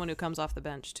it's someone who comes off the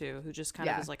bench too, who just kind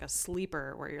of is like a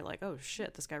sleeper where you're like, oh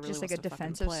shit, this guy really just wants like a to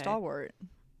defensive play. stalwart.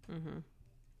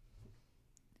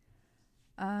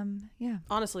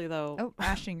 Honestly though, oh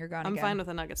Ashton, you're gone. I'm again. fine with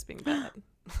the Nuggets being bad.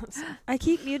 So. I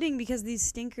keep muting because these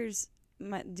stinkers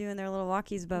doing their little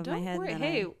walkies above my head.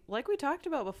 Hey, like we talked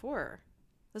about before,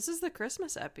 this is the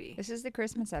Christmas epi.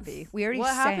 We already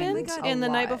what happened in the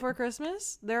night before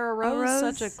Christmas? There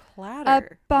arose such a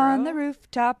clatter up on the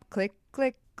rooftop. Click,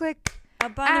 click, click.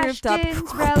 Up on the rooftop.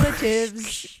 Ashton's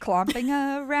relatives clomping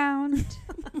around.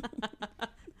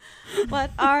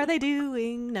 What are they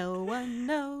doing? No one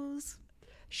knows.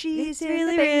 She's it's in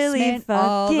really, the basement really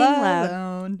all fucking loud.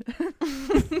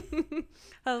 alone.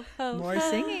 Ho, ho, More ho.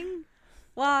 singing.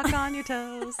 Walk on your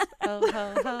toes. Ho,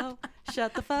 ho, ho.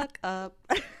 Shut the fuck up.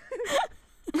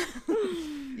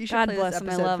 You should God play bless this them,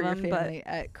 I episode love for your them, but- family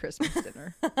at Christmas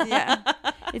dinner. Yeah.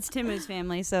 It's Timu's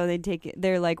family, so they take it.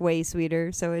 They're like way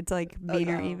sweeter, so it's like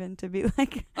meaner Okay. even to be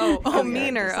like.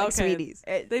 Meaner. just, like, Okay. sweeties.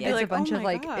 They'd be It's like, a bunch oh of my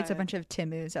like God. it's a bunch of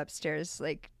Timus upstairs,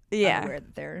 like Yeah. unaware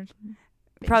that they're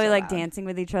being Probably so like loud. dancing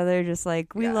with each other, just like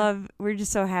Yeah. we're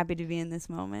just so happy to be in this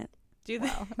moment. Do you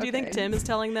Wow, do you think okay. Tim is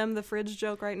telling them the fridge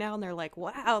joke right now, and they're like,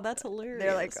 "Wow, that's hilarious."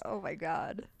 They're like, oh my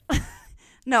god.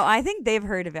 No, I think they've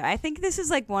heard of it. I think this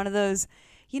is like one of those,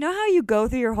 you know how you go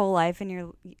through your whole life and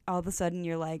you're all of a sudden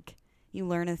you're like, you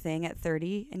learn a thing at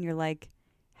 30 and you're like,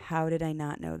 how did I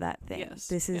not know that thing? Yes,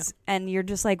 This is, and you're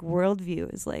just like,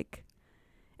 worldview is like,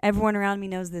 everyone around me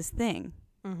knows this thing.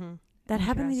 Mm-hmm. That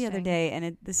happened to me the other Interesting. day,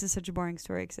 and this is such a boring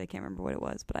story because I can't remember what it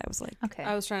was, but I was like, Okay.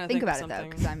 I was trying to think think about of it though,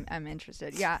 something. because I'm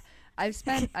interested. Yeah,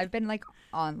 I've been like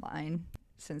online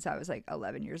since I was like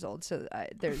 11 years old, so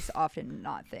there's often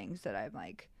not things that I'm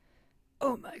like,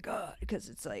 oh my god, because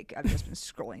it's like I've just been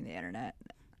scrolling the internet.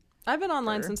 I've been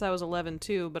online Or- since I was 11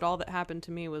 too, but all that happened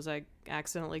to me was I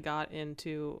accidentally got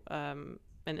into an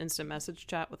instant message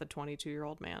chat with a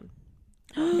 22-year-old man.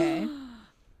 Okay.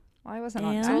 Well, I wasn't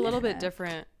on Damn. that So a little bit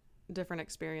internet. different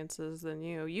experiences than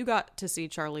you. You got to see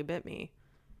Charlie Bit Me,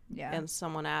 Yeah. and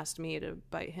someone asked me to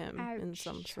bite him in Ouch,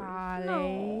 some sort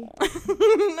Charlie. of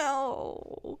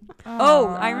no. oh,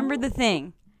 I remember the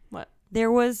thing. What?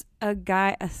 There was a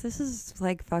guy, this is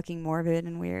like fucking morbid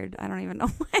and weird. I don't even know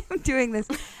why I'm doing this.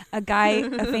 A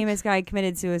famous guy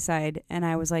committed suicide, and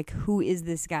I was like, who is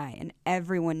this guy? And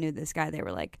everyone knew this guy. They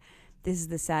were like, this is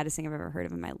the saddest thing I've ever heard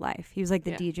of in my life. He was like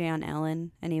the Yeah. DJ on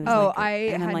Ellen, and he was Oh, like, I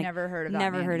and I'm had like, never heard of that.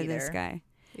 never man heard of either. this guy.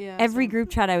 Yeah. Every same. group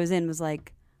chat I was in was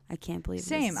like, I can't believe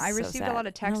Same. this. I is so received a sad. lot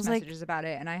of And I text was like, messages about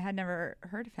it, and I had never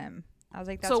heard of him. I was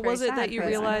like, that's So very was it sad that you 'cause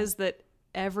I know- realized that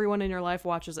everyone in your life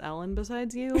watches Ellen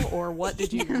besides you, or what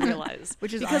did you realize?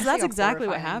 Which is because honestly that's a exactly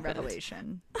what horrifying happened.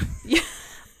 Revelation.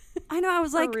 I know. I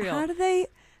was For like, real.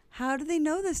 how do they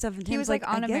know this stuff? And He Tim's was like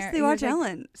on I guess Ameri- they he watch was, like,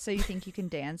 Ellen. So you think you can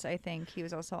dance? I think he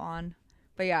was also on.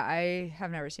 But yeah, I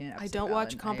have never seen it. I don't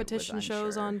watch competition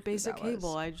shows on basic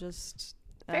cable. I just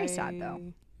Very sad,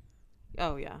 though.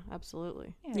 Oh yeah,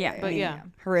 absolutely. Yeah, But yeah,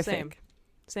 Horrific.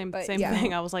 Same But, same yeah.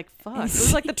 thing. I was like, fuck. It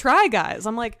was like the Try Guys.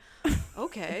 I'm like,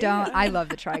 okay. Don't. I love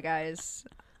the Try Guys.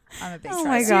 I'm a big Oh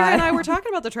Try my Guy. Sierra God. and I were talking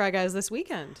about the Try Guys this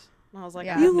weekend. I was like,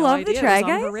 Yeah. I had You no love the idea it Try was on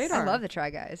her Guys? radar. I love the Try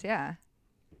Guys. Yeah.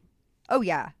 Oh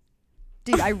yeah,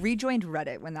 dude. I rejoined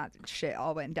Reddit when that shit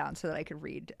all went down so that I could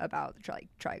read about the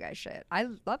Try Guys shit. I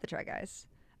love the Try Guys.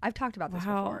 I've talked about this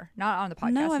Wow. before, not on the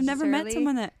podcast. No, I've never met necessarily.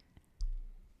 someone that.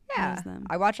 Yeah, knows them.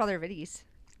 I watch all their videos.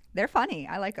 They're funny.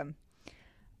 I like them.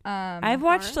 I've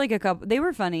watched like a couple. They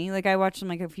were funny. Like I watched them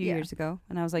like a few Yeah. years ago,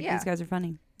 and I was like, Yeah. these guys are funny.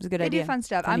 It was a good They idea. do fun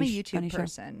stuff. Funny I'm a funny YouTube show.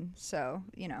 person, so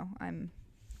you know,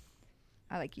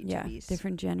 I like Yeah, YouTubies.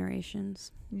 different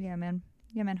generations. Yeah, man.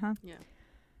 Yeah, man. Huh?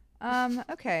 Yeah.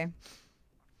 Okay.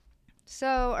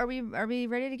 So are we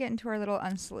ready to get into our little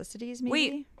unsolicities? Maybe.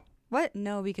 Wait. What?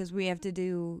 No, because we have to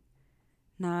do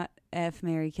not F,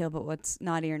 Marry, Kill, but what's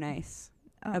naughty or nice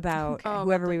Oh, about okay. Oh,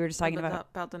 whoever about we were just talking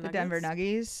about. the The Denver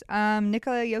Nuggets.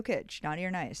 Nikola Jokic, naughty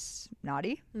or nice?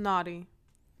 Naughty? Naughty.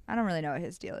 I don't really know what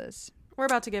his deal is. We're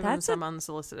about to give him That's a- some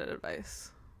unsolicited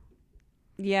advice.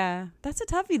 Yeah, that's a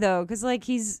toughie though, because like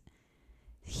he's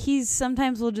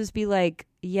sometimes will just be like,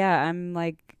 yeah, I'm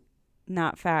like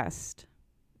not fast.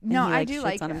 And No, he, I like, do shits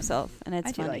like on him. himself, and it's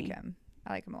I do funny. like him.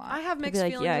 I like him a lot. I have He'll be mixed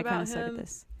like, feelings yeah, I about kind of suck him. at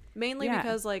this. Mainly Yeah.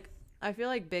 because like I feel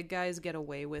like big guys get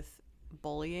away with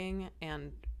bullying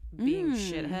and being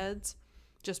shitheads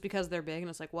just because they're big, and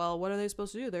it's like, well, what are they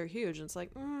supposed to do? They're huge, and it's like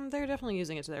they're definitely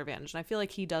using it to their advantage. And I feel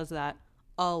like he does that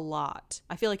a lot.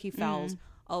 I feel like he fouls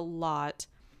a lot,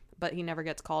 but he never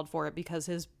gets called for it because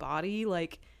his body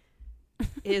like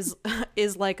is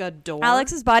like a door.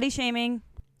 Alex is body shaming.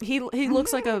 He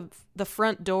looks like the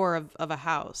front door of a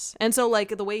house, and so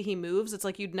like the way he moves, it's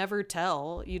like you'd never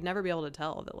be able to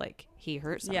tell that like he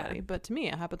hurt somebody. Yeah. But to me,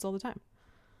 it happens all the time.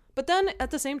 But then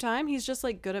at the same time, he's just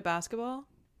like good at basketball.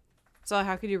 So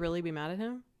how could you really be mad at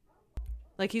him?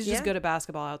 Like he's just Yeah. good at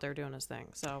basketball out there doing his thing.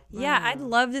 So Yeah, I'd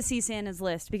love to see Santa's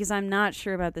list because I'm not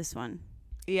sure about this one.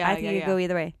 yeah, I think it could go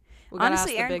either way. We gotta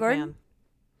Honestly, ask the Aaron big Gordon? man.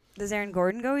 Does Aaron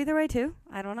Gordon go either way too?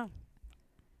 I don't know.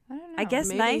 I don't know. I guess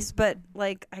maybe. nice, but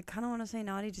like I kind of want to say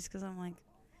naughty just because I'm like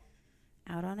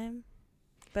out on him.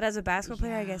 But as a basketball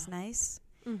player, I guess nice.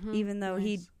 Mhm. Even though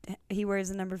Nice. he wears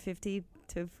the number 50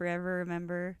 to forever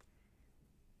remember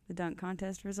the dunk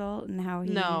contest result and how he.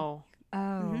 No, Oh.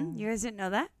 Mhm. You guys didn't know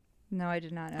that? No, I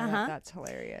did not know Uh-huh. that. That's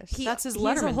hilarious. that's his he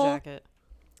has a Letterman whole- jacket.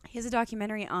 He has a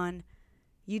documentary on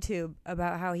YouTube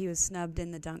about how he was snubbed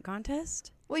in the dunk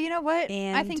contest. Well, you know what?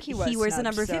 And I think he was. wears the snubbed,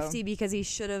 number so- 50 because he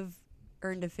should have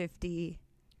earned a 50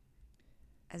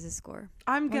 as a score.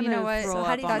 I'm Well, gonna you know what? throw So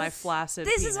how up do on you- my flaccid.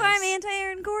 This is why I'm penis.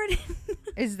 anti-Aaron Gordon.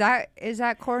 Is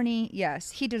that corny?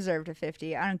 Yes, he deserved a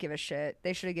 50. I don't give a shit.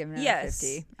 They should have given him Yes, a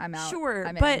 50. I'm out. Sure,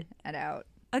 I'm but in and out.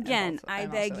 again, also- I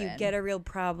I'm beg also you, in. get a real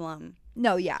problem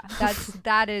No, yeah,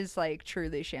 that is like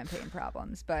truly champagne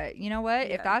problems. But you know what? If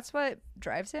Yeah. that's what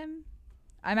drives him,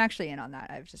 I'm actually in on that.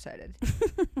 I've decided.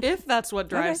 If that's what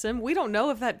drives him, we don't know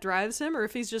if that drives him or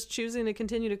if he's just choosing to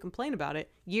continue to complain about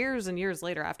it years and years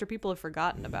later after people have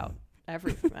forgotten about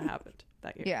everything that happened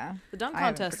that year. Yeah, The dunk I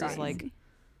haven't contest is forgotten. like,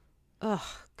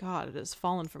 oh God, it has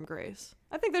fallen from grace.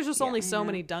 I think there's just Yeah, only I so know.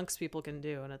 many dunks people can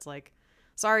do, and it's like,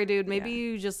 sorry, dude, maybe Yeah.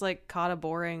 you just like caught a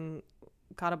boring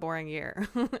year,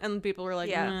 and people were like,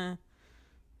 Yeah.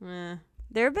 meh.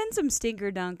 There have been some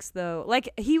stinker dunks though.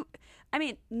 I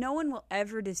mean, no one will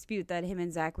ever dispute that him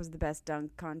and Zach was the best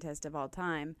dunk contest of all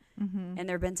time. Mm-hmm. And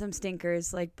there have been some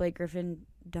stinkers, like Blake Griffin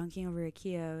dunking over a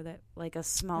Kia, that like a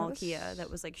small That was- Kia that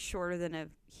was like shorter than a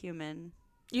human.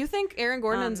 You think Aaron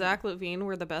Gordon and Um, Zach Levine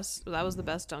were the best? That was the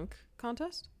best dunk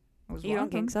contest. You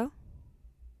don't think so?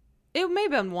 It may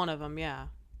have been one of them, yeah.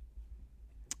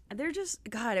 They're just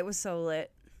God. It was so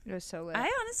lit. It was so lit. I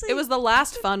honestly, It was the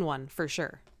last fun one for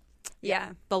sure.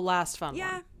 yeah, The last fun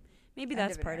yeah. one. Maybe End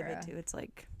that's of an part of era. it too. It's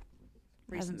like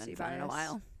hasn't been Recency fun in a bias.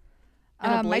 while.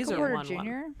 And a Michael Blazer Porter won one.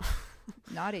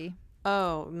 Jr. Naughty.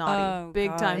 Oh, naughty. Oh, Big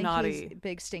God. I time think naughty. he's a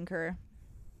big stinker.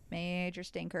 Major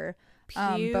stinker.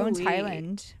 Pewee. Bones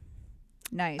Highland.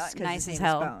 Nice. 'cause nice his as name is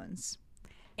hell. Bones.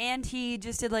 And he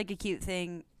just did like a cute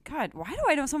thing. God, why do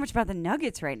I know so much about the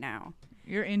Nuggets right now?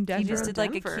 You're in He Denver. just did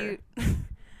like Denver. a cute.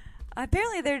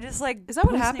 Apparently, they're just like Is that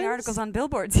what posting happens? articles on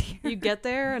billboards here. You get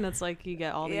there and it's like you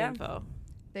get all the Yeah. info.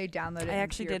 They downloaded it. I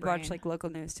actually into your did watch brain. like local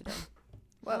news today.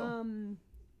 Whoa.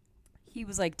 He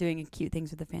was like doing cute things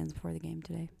with the fans before the game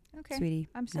today. Okay. Sweetie,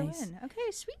 I'm so nice. in.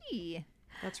 Okay, sweetie.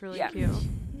 That's really Yeah. cute.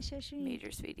 You're so sweet.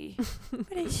 Major sweetie.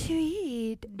 What a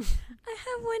sweet. I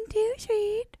have one too,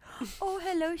 sweet. Oh,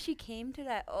 hello. She came to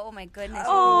that. Oh my goodness.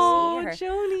 Oh, you can see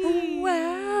her. Joni.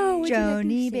 Wow. would you like to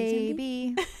Joni, say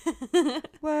something? baby.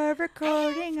 We're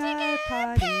recording our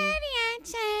party.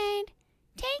 outside.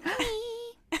 Take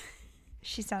me.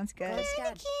 She sounds good.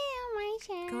 Dad.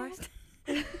 Kill myself.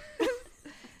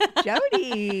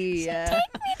 Jody.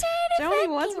 Joni,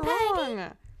 what's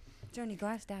wrong? Joni, go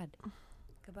ask Dad.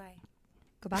 Goodbye.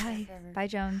 Goodbye. Forever. Bye,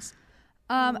 Jones.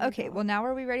 my Okay, God. well, now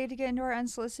are we ready to get into our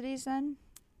unsolicities then?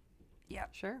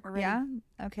 Sure. We're ready. Yeah?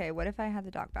 Okay, what if I had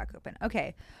the doc back open?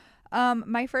 Okay.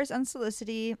 My first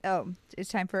unsolicited. Oh, it's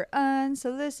time for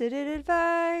unsolicited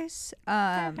advice.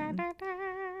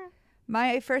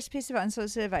 My first piece of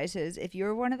unsolicited advice is if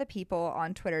you're one of the people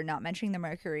on Twitter not mentioning the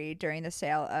Mercury during the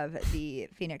sale of the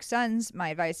Phoenix Suns, my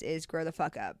advice is grow the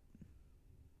fuck up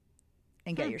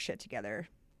and get your shit together.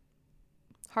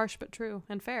 Harsh but true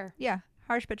and fair. Yeah,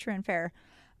 harsh but true and fair.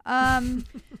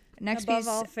 Next Above piece.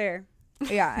 all fair.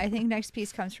 Yeah, I think next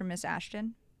piece comes from Miss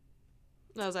Ashton.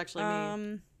 That was actually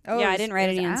me. Oh, Yeah, I it was- didn't write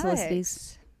it was any Alex.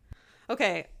 unsolicities.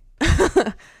 Okay.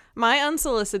 My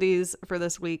unsolicities for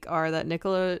this week are that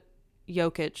Nikola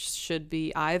Jokic should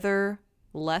be either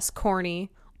less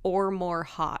corny or more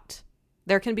hot.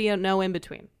 There can be no in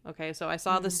between. Okay, so I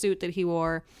saw the suit that he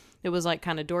wore. It was like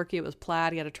kind of dorky. It was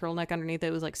plaid. He had a turtleneck underneath it.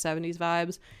 It was like 70s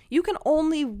vibes. You can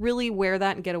only really wear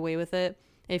that and get away with it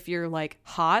if you're like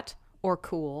hot or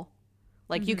cool.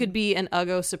 Like you could be an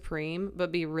Uggo Supreme,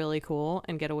 but be really cool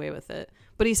and get away with it.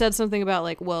 But he said something about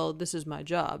like, well, this is my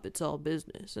job. It's all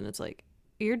business. And it's like,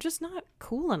 you're just not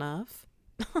cool enough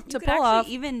to You could pull off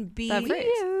actually even be. that phrase.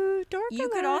 You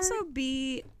could also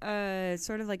be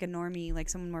sort of like a normie, like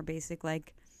someone more basic,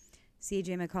 like CJ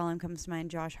McCollum comes to mind,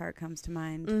 Josh Hart comes to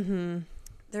mind. Mm-hmm.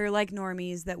 They're like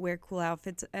normies that wear cool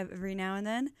outfits every now and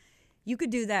then. You could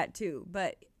do that too,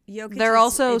 but Jokic They're is-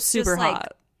 also it's super just like-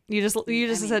 hot. You just I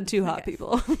said mean, two hot okay.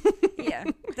 people. Yeah,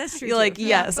 that's true. You're like, too.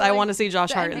 yes, but, I like, want to see Josh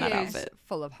The Hart in that NBA 's outfit.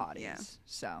 full of hotties. Yeah.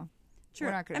 So True.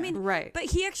 we're not gonna. I mean, Right. but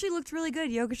he actually looked really good.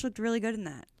 Jokic looked really good in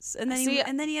that. And then See-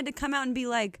 and then he had to come out and be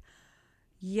like,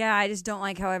 "Yeah, I just don't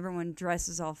like how everyone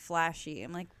dresses all flashy."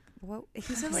 I'm like, "What?" He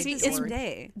said like See, the it's- same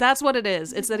day. That's what it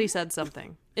is. It's that he said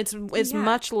something. It's Yeah.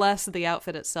 much less the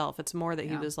outfit itself. It's more that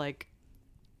he Yeah. was like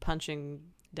punching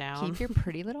down. keep your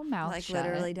pretty little mouth Like shut.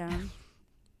 literally down.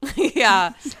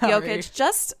 Yeah. Sorry. Jokic,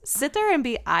 just sit there and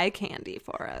be eye candy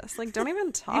for us. Like, don't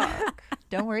even talk.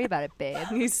 Don't worry about it, babe.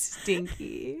 He's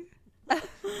stinky.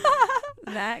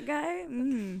 That guy.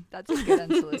 That's a good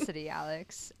unsolicited,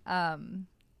 Alex.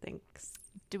 Thanks.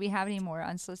 Do we have any more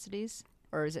unsolicities,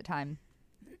 or is it time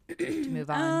to move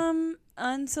on?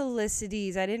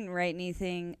 Unsolicities. I didn't write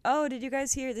anything. Oh, did you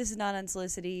guys hear? This is not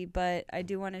unsolicited, but I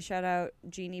do want to shout out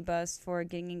Jeannie Buss for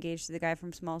getting engaged to the guy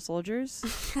from Small Soldiers.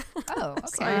 Oh, okay.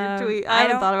 Sorry to tweet. I I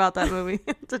haven't don't- thought about that movie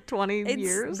to 20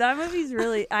 years. That movie's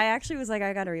really. I actually was like,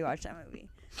 I got to rewatch that movie.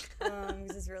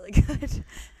 'Cause it's really good.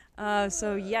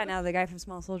 So yeah, now the guy from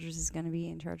Small Soldiers is going to be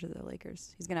in charge of the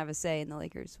Lakers. He's going to have a say in the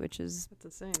Lakers, which is That's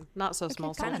insane. Not so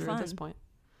small kinda soldier at this fun. point.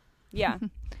 yeah,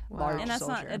 Large and that's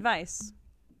not soldier. advice.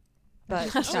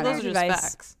 But Those shout are out just advice.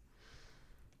 facts.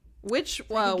 Which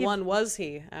I could give- one was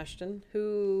he, Ashton?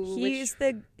 Who? He's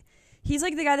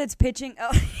like the guy that's pitching.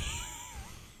 Oh,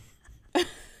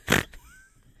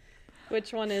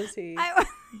 Which one is he? he's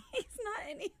not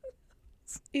any.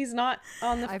 He's not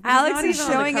on the. I've Alex not is even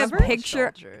on the showing a cover.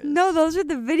 picture. Soldiers. No, those are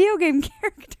the video game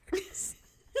characters.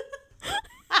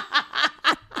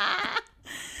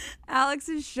 Alex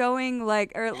is showing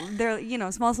like, or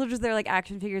they're Small Soldiers. They're like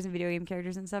action figures and video game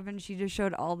characters and stuff. And she just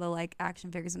showed all the like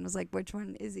action figures and was like, "Which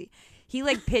one is he?" He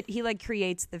like he like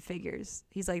creates the figures.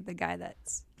 He's like the guy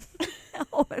that's.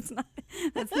 Oh, it's not.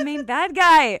 That's the main bad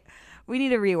guy. We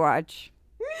need a rewatch.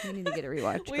 We need to get a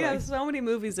rewatch. We going. have so many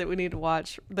movies that we need to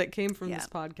watch that came from Yeah. this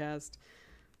podcast.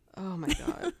 Oh my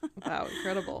god! Wow,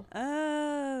 incredible.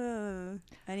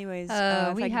 Anyways,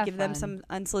 if we I could have give them fun. some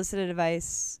unsolicited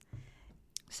advice,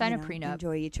 Sign you a know, prenup.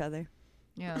 Enjoy each other.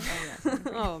 Yeah.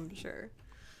 Oh, I'm sure.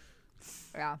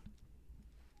 Yeah.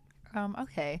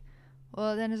 Okay.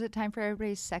 Well, then is it time for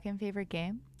everybody's second favorite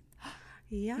game?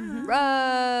 Yeah.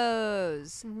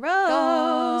 Rose. Rose.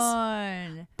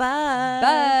 Thorn. Bud.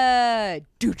 Bud.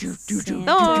 Do do do do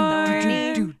Santa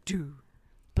do do do.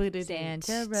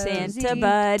 Santa Rosie. Santa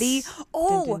Buddy.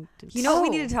 Oh, you know what we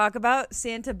need to talk about?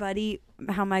 Santa Buddy.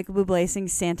 How Michael Bublé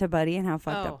sings Santa Buddy and how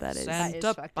fucked up that is. That is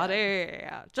Santa fucked up. buddy,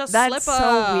 just That's slip a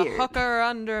so weird. hooker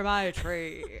under my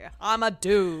tree. I'm a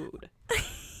dude.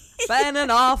 Been an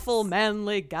awful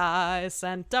manly guy,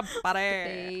 Santa buddy.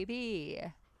 Baby.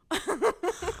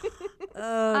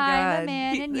 Oh, I'm God. a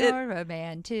man and you're a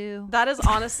man too. That is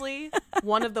honestly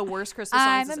one of the worst Christmas songs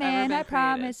I'm a that's man, ever been I created.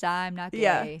 promise I'm not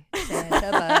Yeah. gay.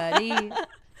 Santa buddy.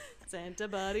 Santa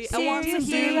buddy, I want some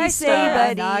Seriously, new I stuff. say, I'm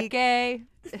buddy. not gay.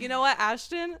 You know what,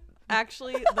 Ashton?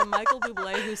 Actually, the Michael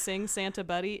Bublé who sings Santa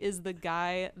Buddy is the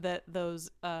guy that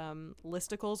those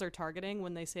listicles are targeting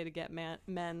when they say to get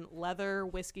men leather,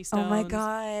 whiskey stones. Oh, my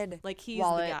God. Like, he's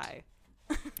Wallet. the guy.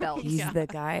 Belt. He's Yeah. the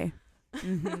guy.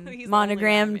 He's the only guy,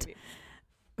 Monogrammed. maybe.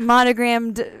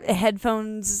 Monogrammed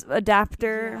headphones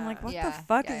adapter. I'm Yeah. like, what Yeah. the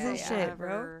fuck Yeah, is this yeah, shit, bro?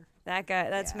 Whatever. That guy,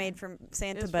 that's Yeah. made from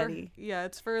Santa It's Buddy.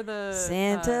 it's for the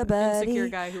Santa insecure Buddy,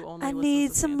 guy who only I listens need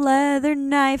to some Santa. leather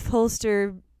knife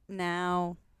holster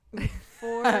now.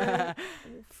 from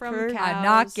for- cows. I'm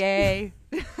not gay.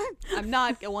 I'm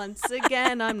not once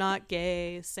again. I'm not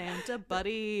gay, Santa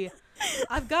Buddy.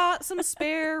 I've got some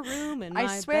spare room in my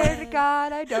I swear to bed.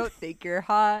 God, I don't think you're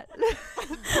hot.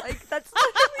 Like, that's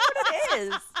literally what it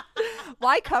is.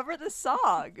 Why cover the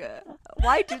song?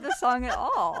 Why do the song at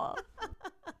all?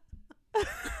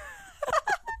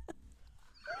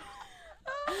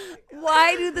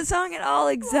 Why do the song at all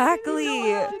exactly? You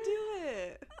don't have to do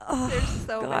it. Oh, There's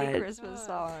so many God. Christmas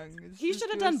songs. He Just should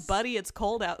have do done s- "Buddy, It's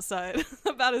Cold Outside"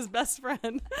 about his best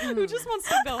friend who just wants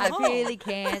to go I home. really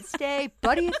can't stay.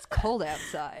 Buddy, it's cold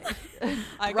outside.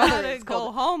 I Brother, gotta it's go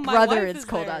cold. home. My Brother, wife it's is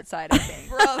cold there. outside, I think.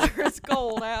 Brother, it's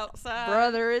cold outside.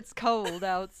 Brother, it's cold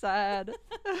outside.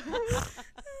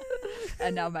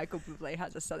 And now Michael Bublé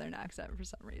has a southern accent for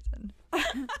some reason.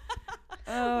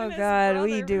 Oh, When his God, we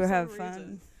brother, do for have some fun.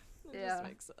 reason. It Yeah. just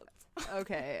makes sense.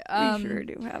 Okay. We sure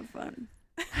do have fun.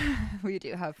 We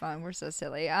do have fun. We're so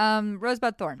silly.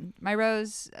 Rosebud Thorn. My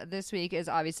rose this week is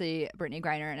obviously Brittany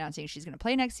Griner announcing she's going to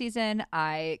play next season.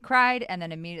 I cried and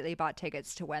then immediately bought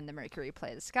tickets to when the Mercury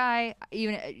play the Sky.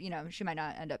 Even, she might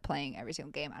not end up playing every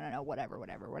single game. I don't know.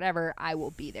 Whatever. I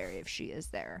will be there if she is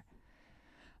there.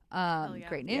 yeah.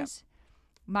 Great Yep. news.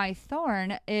 My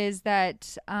thorn is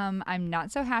that I'm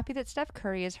not so happy that Steph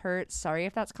Curry is hurt. Sorry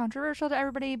if that's controversial to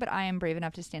everybody, but I am brave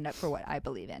enough to stand up for what I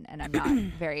believe in, and I'm not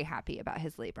very happy about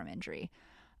his labrum injury.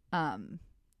 Except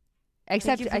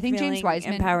Thank you for I think James feeling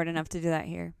Wiseman. empowered enough to do that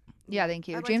here. Yeah, thank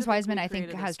you. I'd like James to think Wiseman, we I think,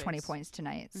 created a has 20 space. points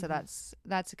tonight, so Mhm.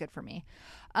 that's good for me.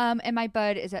 And my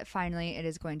bud is that finally it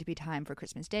is going to be time for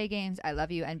Christmas Day games. I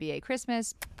love you, NBA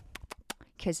Christmas.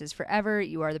 Kisses forever.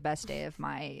 You are the best day of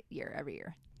my year every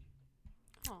year.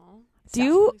 Aw, Do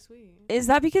you- really sweet. Is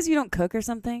that because you don't cook or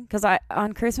something? Because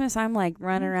on Christmas, I'm like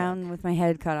running don't around with my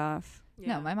head cut off.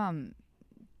 Yeah. No, my mom.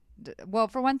 Well,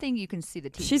 for one thing, you can see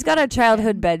the TV. She's got a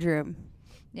childhood bedroom.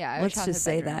 Yeah, I have a Let's childhood just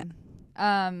say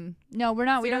bedroom. No, we're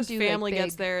not. We don't Thea's do family like,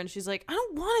 gets big- there and she's like, I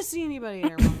don't want to see anybody.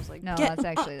 And her mom's like, No, Get that's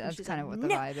actually up. that's She's kind like, of what the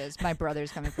 "No." vibe is. My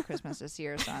brother's coming for Christmas this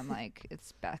year, so I'm like,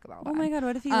 it's basketball. Oh my time. God,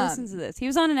 what if he Um, listens to this? He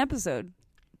was on an episode.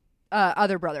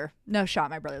 Other brother. No shot.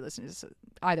 My brother listens. To,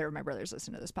 either of my brothers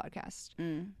listen to this podcast.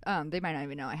 Mm. They might not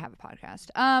even know I have a podcast.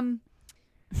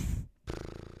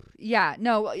 Yeah,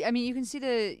 no. I mean, you can see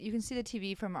the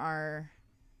TV from our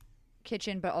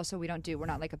kitchen, but also we're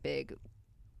not like a big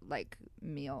like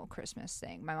meal Christmas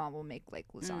thing. My mom will make like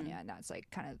lasagna, and that's like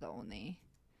kind of the only.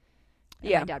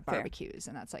 And my dad fair. barbecues,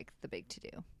 and that's like the big to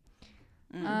do.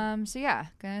 So yeah,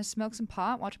 gonna smoke some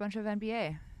pot, watch a bunch of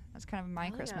NBA. That's kind of my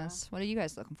Hell yeah. Christmas. What are you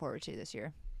guys looking forward to this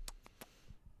year?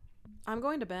 I'm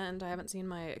going to Bend. I haven't seen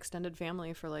my extended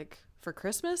family for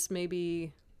Christmas,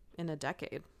 maybe in a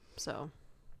decade. So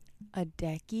A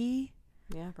decky?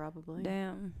 yeah, probably.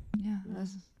 Damn. Yeah,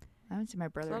 I haven't seen my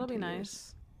brother. So that'll in 2 be years.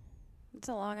 nice. It's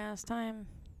a long ass time,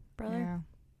 brother.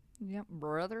 Yeah. Yep,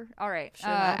 brother. All right, Shit,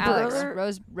 Alex,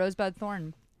 brother. Rosebud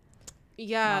Thorn.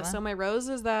 Yeah, Mama? so my rose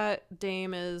is that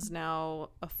Dame is now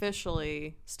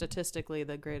officially, statistically,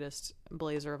 the greatest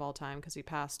Blazer of all time because he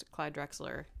passed Clyde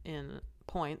Drexler in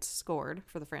points scored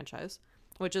for the franchise,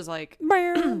 which is like,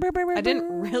 I didn't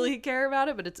really care about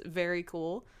it, but it's very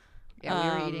cool.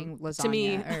 Yeah, we were eating lasagna, to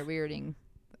me- or we were eating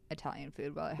Italian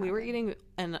food while it We were happened. eating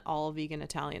an all-vegan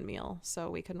Italian meal, so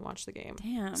we couldn't watch the game.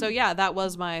 Damn. So yeah, that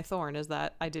was my thorn, is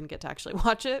that I didn't get to actually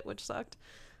watch it, which sucked.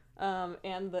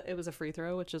 It was a free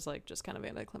throw, which is like just kind of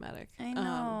anticlimactic. I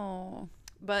know.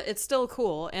 But it's still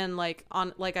cool, and like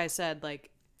I said, like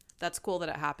that's cool that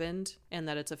it happened and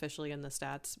that it's officially in the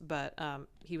stats. But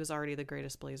he was already the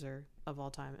greatest Blazer of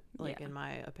all time, like Yeah. in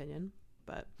my opinion.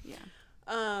 But Yeah.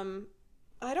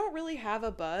 I don't really have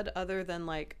a bud other than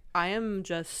like I am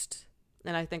just,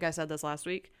 and I think I said this last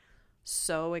week,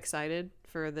 so excited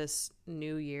for this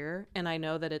new year, and I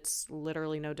know that it's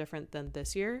literally no different than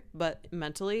this year, but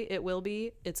mentally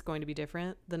it's going to be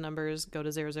different. The numbers go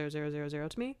to 00000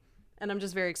 to me, and I'm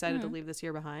just very excited to leave this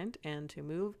year behind and to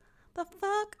move the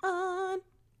fuck on.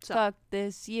 So Fuck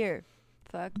this year.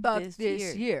 Fuck this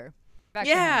year. Actually,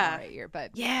 Yeah. not right year,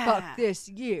 but Yeah. fuck this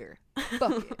year.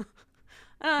 Fuck it.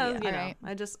 you know, alright.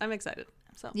 I'm excited.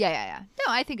 So Yeah. No,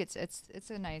 I think it's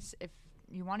a nice, if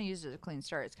you want to use it as a clean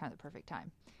start, it's kind of the perfect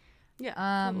time.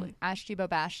 yeah, totally. Ashti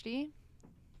Bobashti.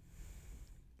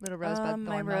 Little rosebud thorn.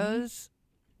 My moment. rose.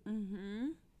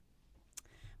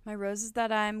 My rose is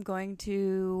that I'm going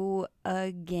to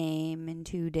a game in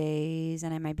 2 days,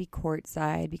 and I might be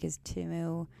courtside because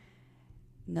Timu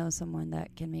knows someone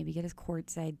that can maybe get us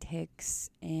courtside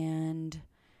ticks. And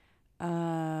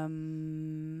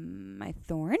my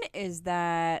thorn is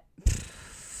that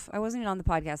I wasn't even on the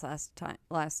podcast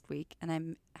last week, and I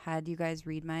had you guys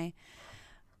read my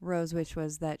rose, which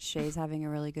was that Shay's having a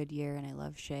really good year, and I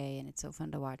love Shay, and it's so fun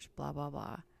to watch, blah, blah,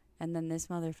 blah. And then this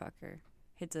motherfucker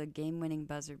hits a game-winning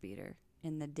buzzer beater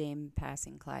in the Dame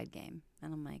passing Clyde game.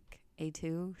 And I'm like,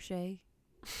 A2, Shay?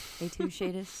 A2,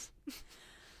 Shadis?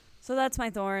 So that's my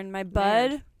thorn. My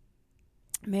bud,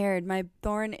 married. My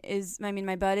thorn is,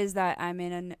 my bud is that I'm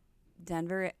in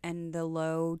Denver, and the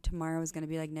low tomorrow is going to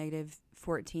be like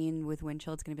 -14 with wind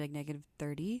chill. It's going to be like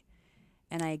 -30.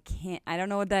 And I don't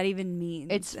know what that even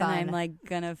means. It's And I'm fun. like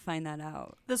gonna find that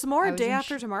out. This more I was day in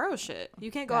after tomorrow shit.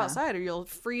 You can't go Yeah. outside or you'll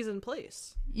freeze in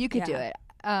place. You could do Yeah. it.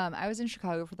 I was in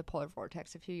Chicago for the polar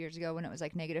vortex a few years ago when it was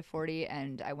like -40,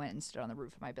 and I went and stood on the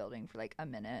roof of my building for like a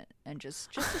minute and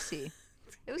just to see.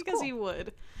 It was Because cool. you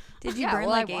would. Did you Yeah, burn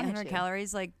well, I like wanted 800 to.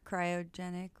 calories, like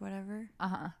cryogenic, whatever?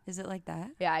 Is it like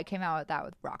that? Yeah, I came out with that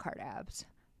with rock hard abs.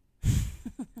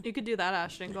 You could do that,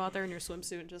 Ashton. Go out there in your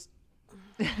swimsuit and just.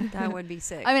 That would be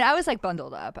sick. I mean, I was like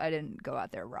bundled up. I didn't go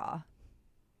out there raw.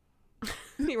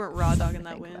 You weren't raw dogging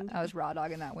that Think about- wind. I was raw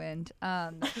dogging that wind.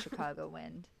 That Chicago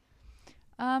wind.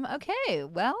 Okay.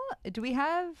 Well, do we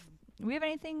have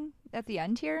anything at the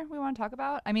end here we want to talk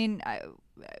about? I mean,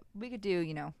 we could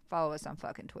do, follow us on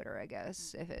fucking Twitter, I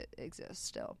guess, if it exists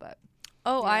still. But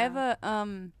I Yeah. have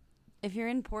a if you're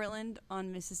in Portland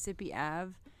on Mississippi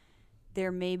Ave,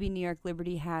 there may be New York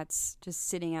Liberty hats just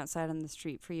sitting outside on the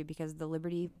street for you because the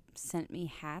Liberty sent me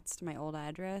hats to my old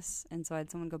address, and so I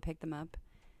had someone go pick them up,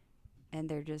 and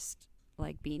they're just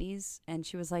like beanies. And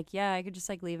she was like, "Yeah, I could just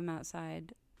like leave them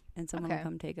outside, and someone Okay. will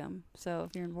come take them." So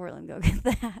if you're in Portland, go get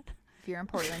that. if you're in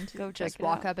Portland, Go just check it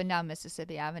walk out. up and down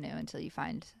Mississippi Avenue until you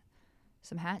find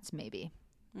some hats, maybe.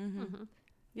 Mm-hmm.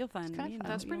 You'll find kinda me. fun.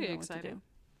 That's You'll pretty know what to exciting. do.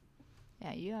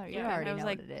 Yeah, you Yeah, already I was know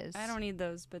like, what it is. I don't need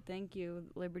those, but thank you,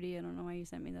 Liberty. I don't know why you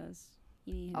sent me those.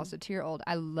 Anywho. Also, to your old,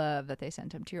 I love that they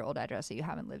sent them to your old address that you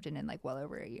haven't lived in like well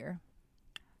over a year.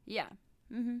 Yeah.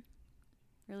 Mm-hmm.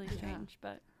 Really Yeah. strange,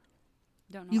 but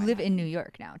don't know. You why live I in New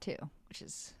York now too, which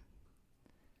is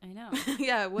I know.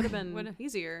 Yeah, it would have been Would've-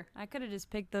 easier. I could have just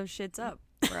picked those shits up,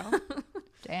 bro.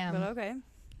 damn. But okay.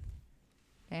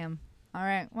 Damn. All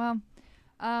right. Well,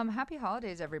 happy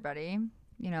holidays, everybody.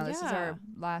 This is Yeah. our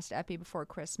last epi before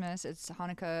Christmas. It's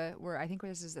Hanukkah. I think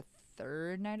this is the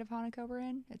third night of Hanukkah we're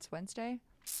in. It's Wednesday.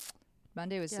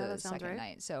 Monday was Yeah, the that sounds second right.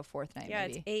 night, so fourth night Yeah,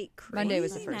 maybe. it's 8 crazy Monday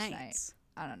was the first nights.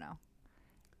 I don't know.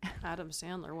 Adam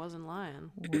Sandler wasn't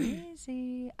lying.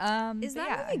 Wheezy. Is but that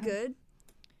yeah, movie good?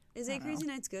 Is I Eight don't Crazy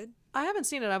know. Nights good? I haven't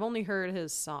seen it. I've only heard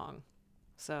his song.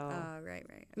 So Right.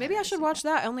 maybe I should watch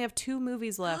that. I only have 2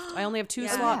 movies left. I only have 2 Yeah,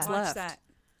 slots watch left. that.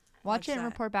 Watch it and that.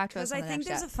 report back to us Because on I the think next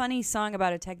there's step. a funny song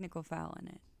about a technical foul in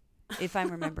it, if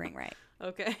I'm remembering right.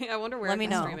 Okay, I wonder where Let I me can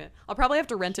know. stream it. I'll probably have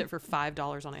to rent it for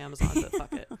 $5 on Amazon, but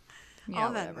fuck it. Yeah, I'll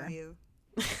whatever. Venmo you.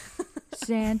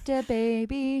 Santa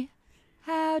baby,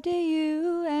 how do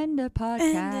you end a podcast?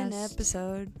 End an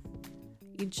episode.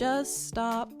 You just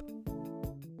stop.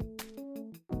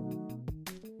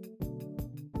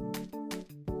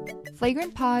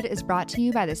 Flagrant Pod is brought to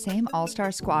you by the same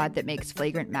all-star squad that makes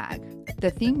Flagrant Mag.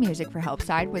 The theme music for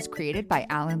Helpside was created by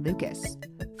Alan Lucas.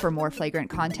 For more Flagrant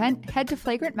content, head to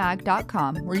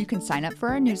flagrantmag.com where you can sign up for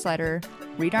our newsletter,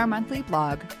 read our monthly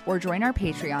blog, or join our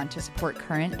Patreon to support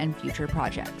current and future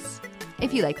projects.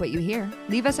 If you like what you hear,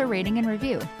 leave us a rating and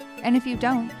review. And if you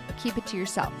don't, keep it to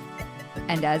yourself.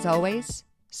 And as always,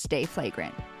 stay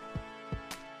flagrant.